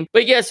author's name.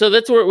 But yeah, so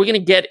that's where we're going to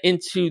get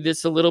into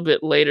this a little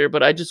bit later.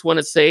 But I just want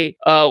to say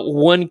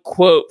one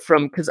quote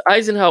from, because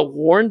Eisenhower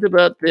warned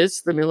about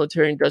this, the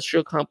military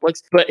industrial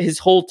complex, but his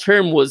whole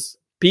term was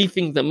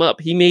beefing them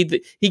up. He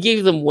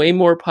gave them way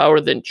more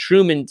power than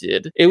Truman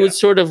did. It was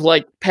sort of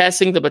like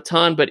passing the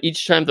baton, but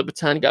each time the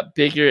baton got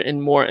bigger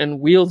and more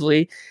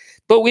unwieldy.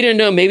 But we didn't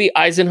know. Maybe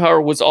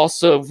Eisenhower was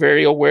also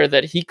very aware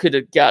that he could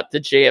have got the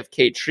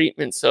JFK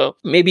treatment. So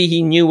maybe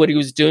he knew what he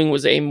was doing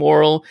was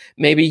amoral.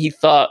 Maybe he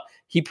thought,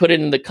 he put it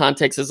in the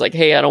context as like,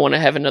 hey, I don't want to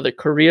have another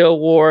Korea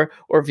War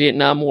or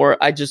Vietnam War.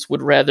 I just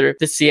would rather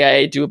the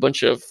CIA do a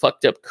bunch of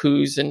fucked up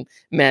coups and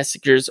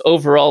massacres.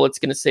 Overall, it's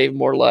going to save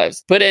more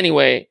lives. But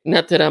anyway,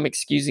 not that I'm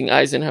excusing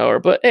Eisenhower,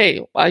 but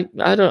hey, I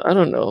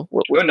don't know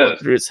what was going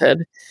through his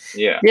head.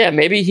 Yeah,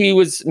 maybe he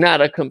was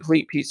not a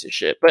complete piece of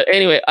shit. But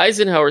anyway,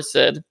 Eisenhower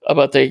said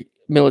about the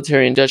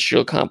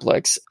military-industrial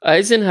complex.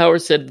 Eisenhower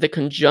said the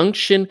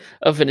conjunction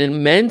of an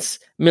immense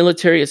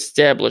military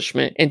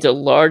establishment and a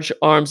large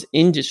arms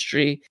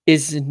industry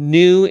is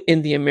new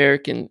in the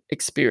American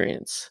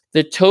experience.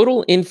 The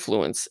total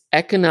influence,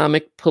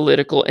 economic,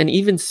 political, and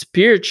even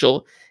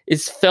spiritual,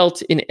 is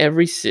felt in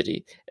every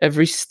city,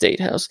 every state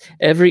house,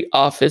 every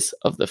office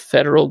of the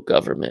federal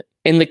government.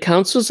 In the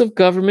councils of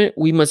government,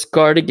 we must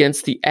guard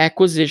against the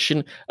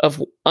acquisition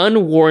of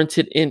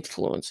unwarranted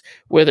influence,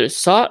 whether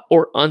sought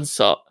or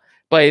unsought,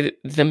 by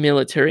the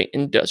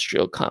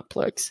military-industrial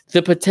complex.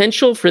 The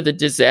potential for the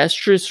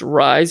disastrous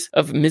rise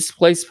of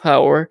misplaced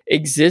power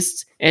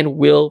exists and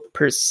will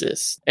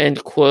persist.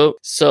 End quote.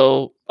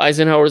 So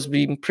Eisenhower was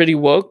being pretty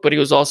woke, but he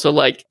was also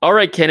like, all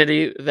right,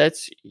 Kennedy,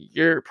 that's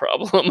your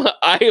problem.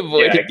 I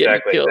avoided getting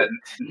killed.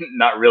 That's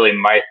not really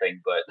my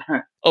thing,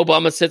 but...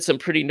 Obama said some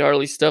pretty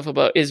gnarly stuff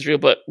about Israel,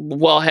 but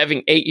while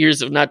having 8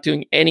 years of not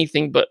doing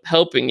anything but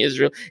helping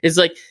Israel, it's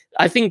like,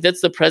 I think that's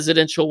the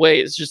presidential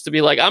way, is just to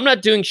be like, I'm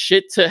not doing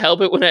shit to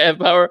help it when I have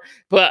power,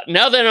 but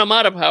now that I'm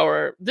out of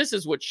power, this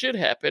is what should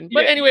happen.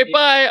 But anyway,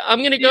 bye. I'm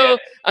going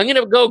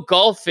to go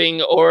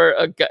golfing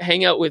or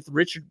hang out with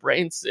Richard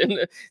Branson.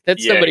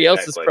 That's somebody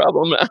else's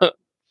problem now.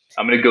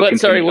 I'm going to go. But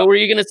sorry, what were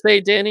you going to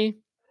say, Danny?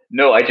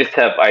 No, I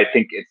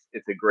think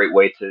it's a great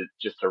way to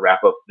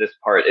wrap up this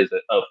part is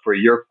for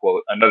your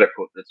quote, another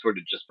quote that sort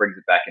of just brings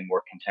it back in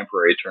more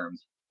contemporary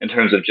terms, in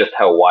terms of just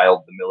how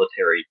wild the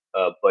military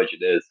budget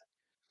is.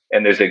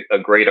 And there's a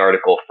great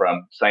article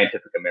from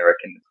Scientific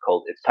American. It's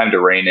called "It's Time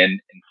to Rein in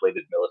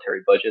Inflated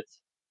Military Budgets."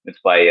 It's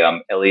by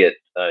Elliot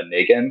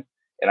Nagin.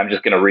 And I'm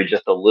just going to read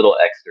just a little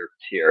excerpt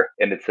here.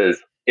 And it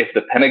says, if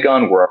the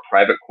Pentagon were a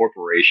private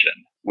corporation,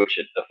 which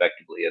it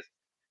effectively is,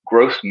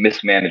 gross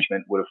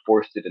mismanagement would have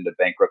forced it into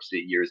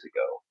bankruptcy years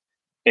ago.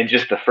 In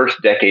just the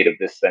first decade of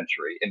this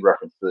century, in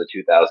reference to the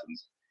 2000s,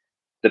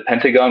 the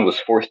Pentagon was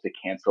forced to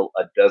cancel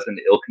a dozen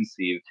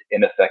ill-conceived,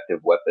 ineffective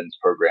weapons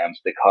programs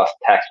that cost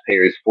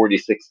taxpayers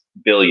 $46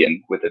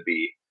 billion with a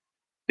B.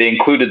 They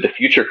included the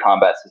Future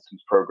Combat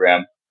Systems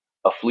program,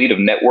 a fleet of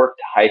networked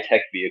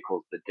high-tech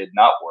vehicles that did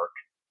not work,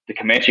 the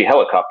Comanche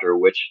helicopter,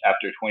 which,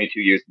 after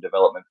 22 years of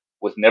development,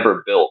 was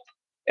never built,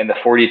 and the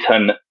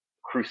 40-ton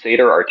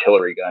Crusader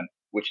artillery gun,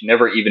 which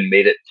never even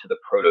made it to the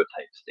prototype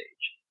stage.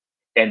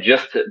 And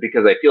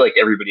because I feel like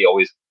everybody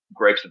always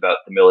gripes about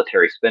the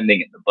military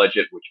spending and the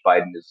budget, which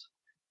Biden is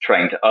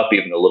trying to up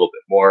even a little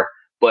bit more.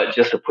 But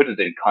just to put it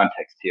in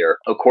context here,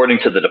 according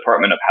to the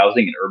Department of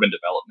Housing and Urban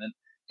Development,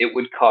 it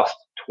would cost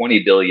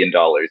 $20 billion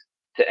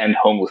to end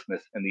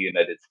homelessness in the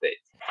United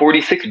States.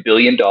 $46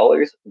 billion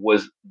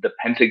was the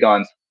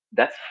Pentagon's,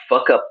 that's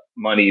fuck up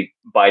money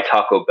by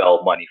Taco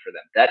Bell money for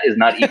them. That is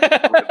not even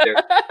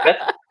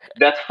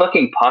that's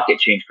fucking pocket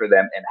change for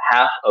them, and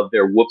half of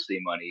their whoopsie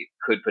money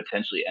could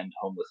potentially end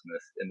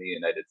homelessness in the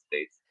United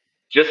States.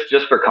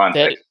 Just for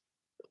context.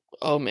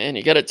 Oh man,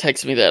 you got to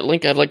text me that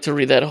link. I'd like to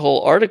read that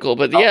whole article.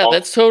 But yeah,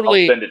 that's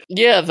totally,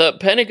 the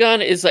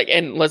Pentagon is like,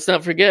 and let's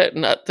not forget,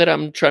 not that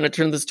I'm trying to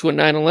turn this to a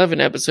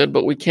 9/11 episode,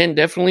 but we can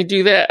definitely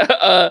do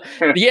that.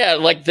 Yeah,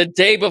 like the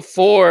day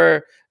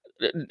before,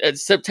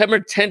 September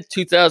 10th,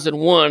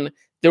 2001,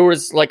 there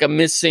was like a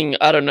missing,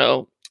 I don't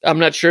know, I'm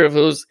not sure if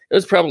it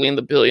was probably in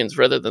the billions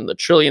rather than the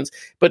trillions,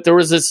 but there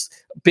was this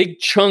big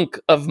chunk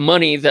of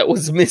money that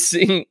was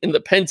missing in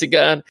the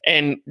Pentagon.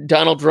 And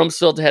Donald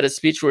Rumsfeld had a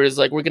speech where he's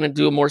like, we're going to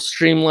do a more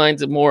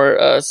streamlined and more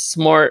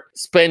smart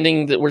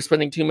spending, that we're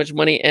spending too much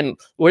money. And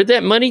where'd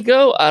that money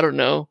go? I don't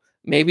know.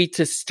 Maybe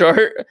to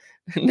start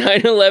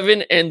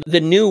 9/11 and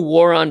the new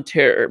war on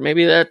terror.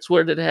 Maybe that's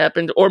where it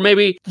happened. Or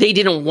maybe they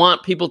didn't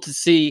want people to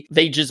see.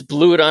 They just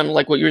blew it on,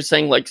 like what you were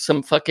saying, like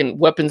some fucking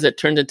weapons that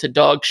turned into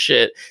dog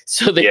shit.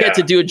 So they had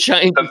to do a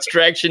giant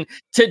distraction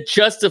to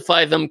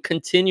justify them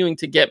continuing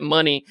to get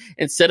money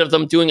instead of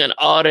them doing an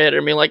audit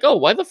or being like, oh,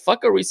 why the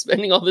fuck are we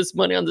spending all this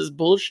money on this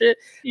bullshit?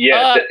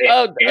 Yeah.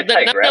 The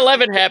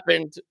 9/11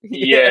 happened.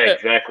 Yeah,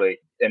 exactly.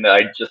 And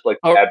I'd just like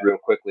to add real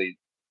quickly,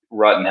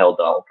 rotten hell,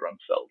 Donald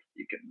Rumsfeld.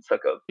 You can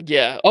suck up.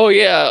 Yeah. Oh,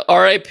 yeah.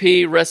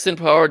 R.I.P. Rest in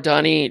power,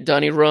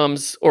 Donnie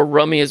Rums, or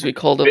Rummy as we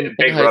called him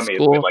Big in high Rummy,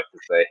 school. as we like to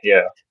say.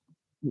 Yeah.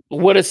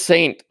 What a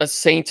saint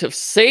of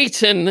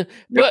Satan.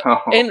 But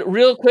and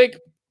real quick,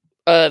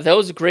 that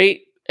was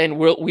great, and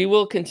we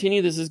will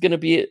continue. This is going to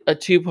be a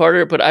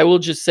two-parter, but I will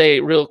just say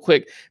real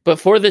quick,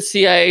 before the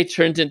CIA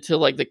turned into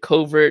like the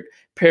covert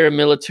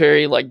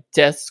paramilitary like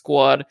death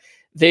squad,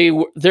 They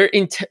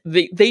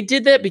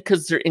did that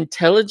because their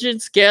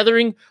intelligence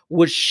gathering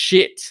was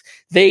shit.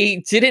 They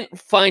didn't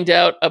find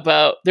out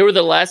about. They were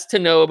the last to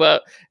know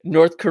about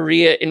North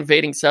Korea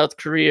invading South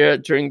Korea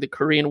during the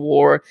Korean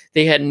War.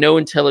 They had no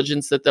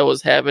intelligence that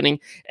was happening.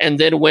 And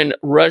then when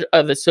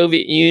the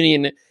Soviet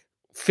Union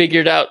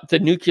figured out the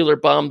nuclear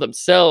bomb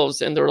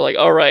themselves, and they were like,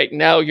 all right,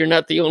 now you're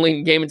not the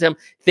only game in town.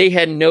 They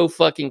had no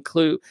fucking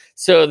clue.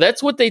 So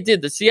that's what they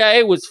did. The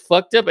CIA was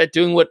fucked up at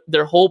doing what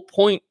their whole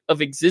point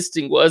of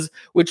existing was,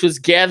 which was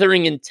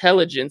gathering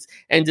intelligence,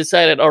 and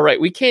decided, all right,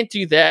 we can't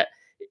do that.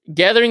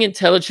 Gathering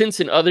intelligence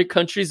in other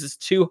countries is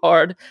too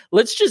hard.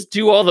 Let's just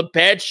do all the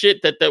bad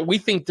shit that we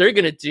think they're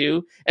going to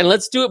do, and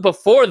let's do it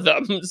before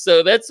them.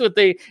 So that's what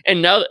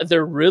and now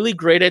they're really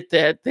great at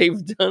that.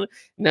 They've done,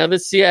 now the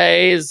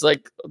CIA is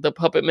like the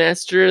puppet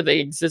master. They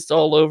exist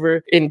all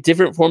over in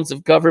different forms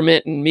of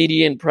government and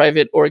media and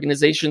private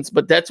organizations,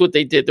 but that's what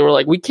they did. They were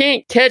like, we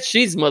can't catch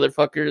these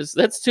motherfuckers.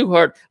 That's too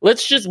hard.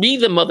 Let's just be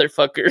the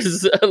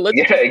motherfuckers.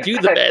 Let's do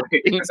the bad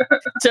things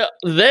to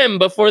them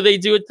before they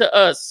do it to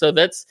us. So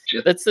that's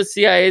the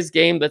CIA's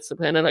game. That's the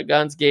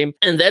Pentagon's game.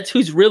 And that's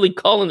who's really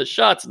calling the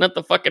shots, not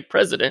the fucking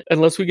president.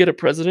 Unless we get a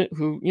president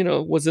who,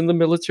 was in the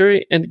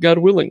military, and God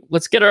willing,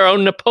 let's get our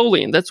own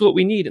Napoleon. That's what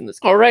we need in this.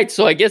 All right.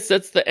 So I guess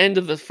that's the end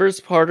of the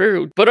first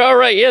parter. But all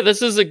right. Yeah,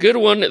 this is a good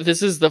one.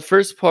 This is the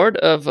first part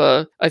of,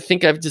 I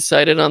think I've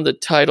decided on the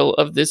title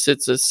of this.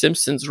 It's a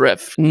Simpsons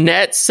ref.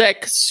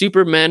 NATSEC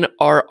Supermen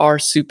are our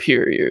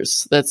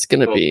superiors. That's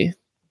going to be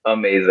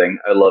amazing.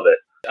 I love it.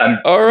 I'm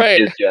all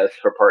right. Just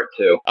for part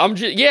 2.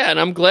 And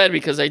I'm glad,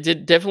 because I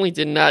definitely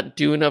did not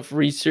do enough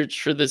research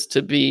for this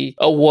to be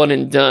a one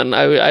and done.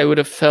 I would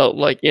have felt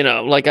like,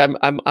 like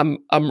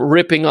I'm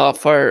ripping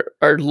off our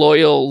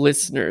loyal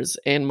listeners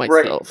and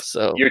myself. Right.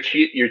 So you're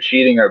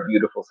cheating our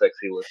beautiful,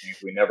 sexy listeners.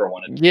 We never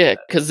wanted to. Yeah,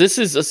 because this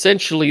is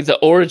essentially the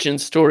origin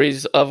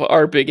stories of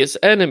our biggest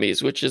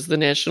enemies, which is the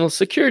national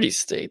security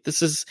state.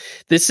 This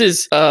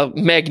is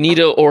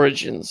Magneto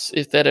origins,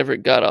 if that ever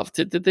got off.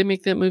 Did they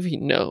make that movie?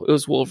 No, it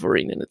was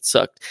Wolverine. And it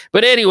sucked.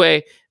 But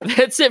anyway,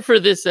 that's it for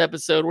this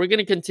episode. We're going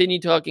to continue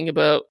talking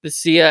about the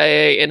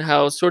CIA and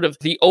how sort of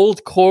the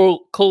old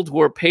Cold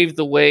War paved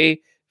the way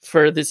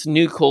for this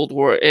new Cold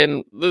War,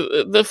 and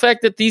the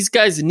fact that these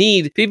guys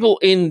need people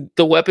in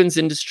the weapons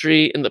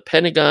industry and the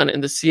Pentagon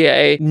and the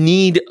CIA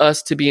need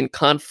us to be in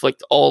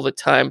conflict all the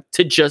time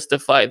to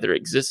justify their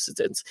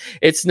existence.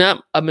 It's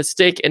not a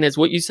mistake. And as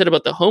what you said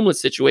about the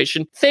homeless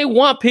situation, they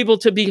want people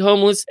to be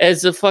homeless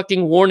as a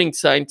fucking warning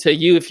sign to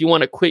you if you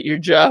want to quit your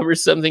job or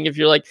something. If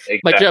you're like, exactly.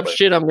 My job's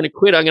shit, I'm going to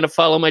quit, I'm going to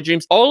follow my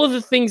dreams. All of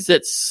the things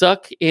that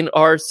suck in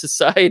our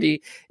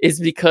society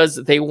is because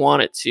they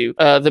want it to.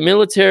 The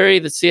military,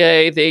 the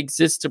CIA, they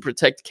exist to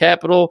protect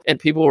capital and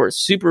people who are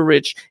super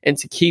rich, and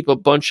to keep a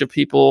bunch of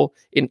people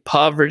in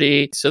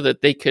poverty so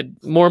that they could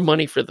more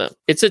money for them.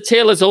 It's a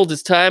tale as old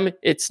as time.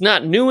 It's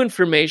not new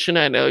information.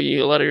 I know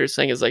a lot of you are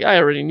saying is like, I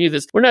already knew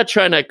this. We're not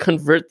trying to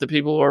convert the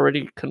people who are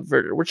already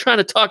converted. We're trying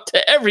to talk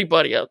to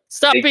everybody else.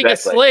 Stop being a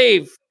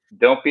slave.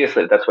 Don't be a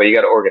slave. That's why you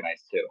got to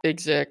organize too.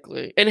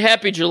 Exactly. And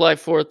happy July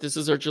 4th. This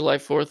is our July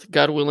 4th.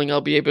 God willing,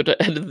 I'll be able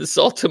to edit this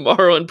all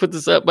tomorrow and put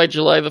this up by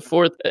July the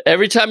 4th.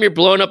 Every time you're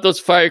blowing up those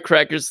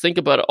firecrackers, think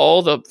about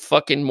all the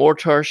fucking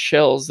mortar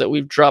shells that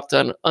we've dropped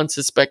on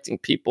unsuspecting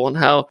people, and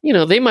how,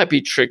 they might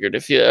be triggered.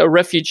 If a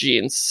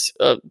refugee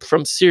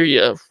from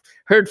Syria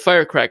heard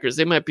firecrackers,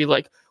 they might be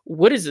like,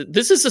 what is it?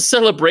 This is a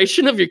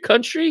celebration of your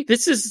country?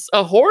 This is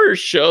a horror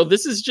show.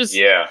 This is just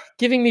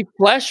giving me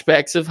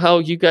flashbacks of how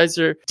you guys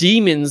are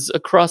demons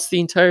across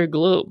the entire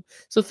globe.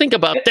 So think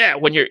about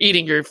that when you're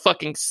eating your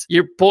fucking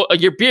your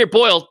beer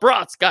boiled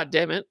broths. God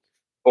damn it!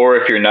 Or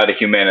if you're not a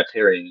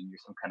humanitarian and you're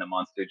some kind of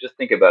monster, just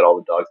think about all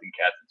the dogs and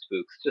cats and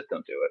spooks. Just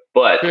don't do it.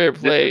 But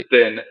this has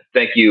been.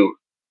 Thank you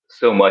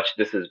so much.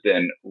 This has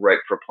been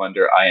Ripe for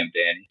Plunder. I am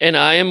Danny, and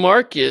I am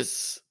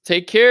Marcus.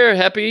 Take care.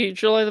 Happy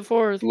July the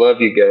 4th.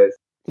 Love you guys.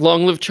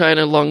 Long live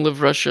China, long live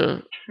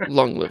Russia,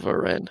 long live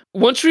Iran.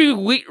 Once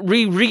we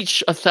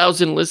reach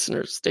 1,000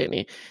 listeners,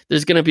 Danny,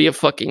 there's going to be a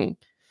fucking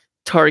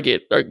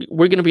target.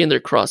 We're going to be in their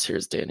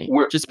crosshairs, Danny.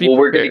 We're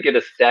going to get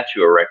a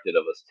statue erected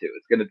of us, too.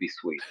 It's going to be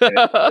sweet.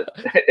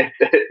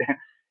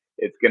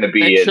 It's going to be...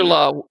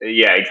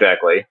 Yeah,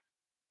 exactly.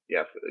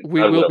 Yeah,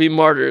 we will be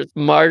martyrs.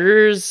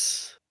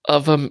 Martyrs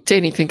of...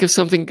 Danny, think of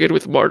something good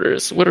with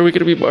martyrs. What are we going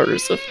to be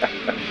martyrs of?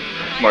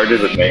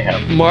 Martyrs of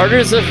mayhem.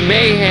 Martyrs of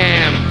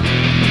mayhem.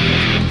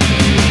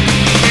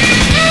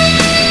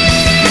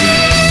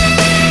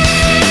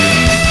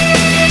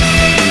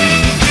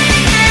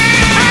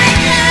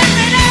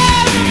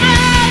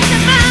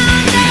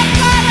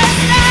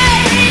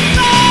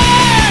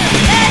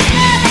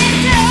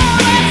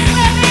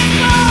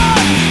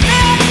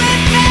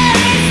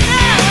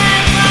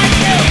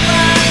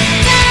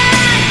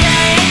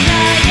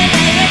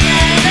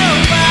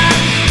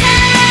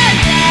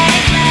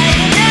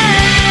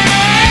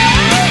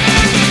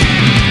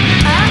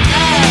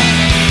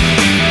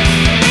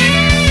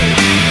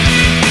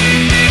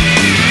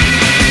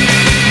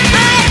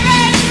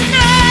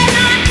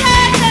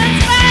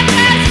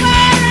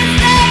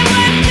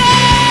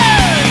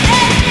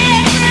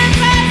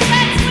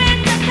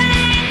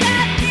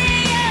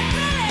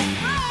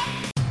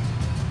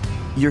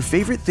 Your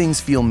favorite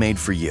things feel made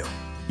for you.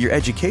 Your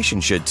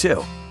education should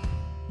too.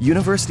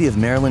 University of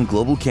Maryland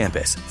Global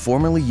Campus,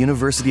 formerly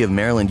University of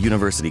Maryland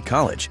University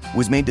College,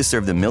 was made to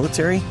serve the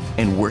military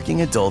and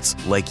working adults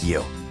like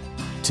you.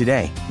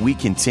 Today, we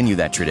continue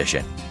that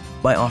tradition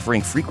by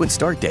offering frequent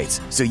start dates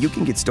so you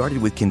can get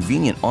started with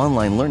convenient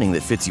online learning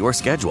that fits your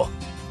schedule,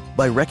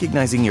 by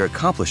recognizing your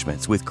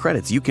accomplishments with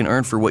credits you can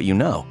earn for what you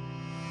know,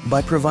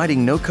 by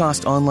providing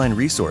no-cost online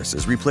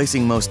resources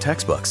replacing most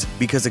textbooks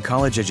because a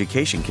college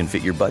education can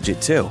fit your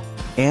budget too,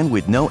 and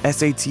with no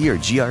SAT or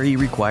GRE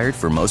required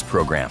for most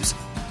programs.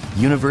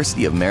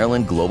 University of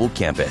Maryland Global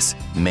Campus,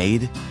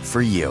 made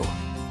for you.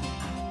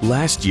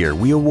 Last year,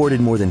 we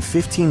awarded more than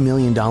 $15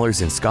 million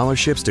in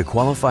scholarships to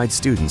qualified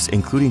students,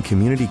 including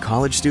community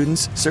college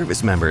students,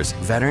 service members,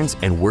 veterans,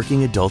 and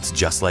working adults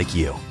just like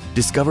you.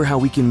 Discover how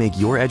we can make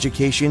your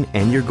education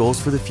and your goals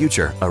for the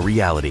future a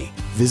reality.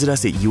 Visit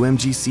us at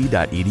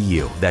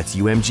umgc.edu. That's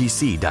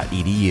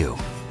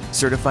umgc.edu.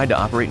 Certified to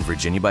operate in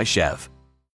Virginia by Chev.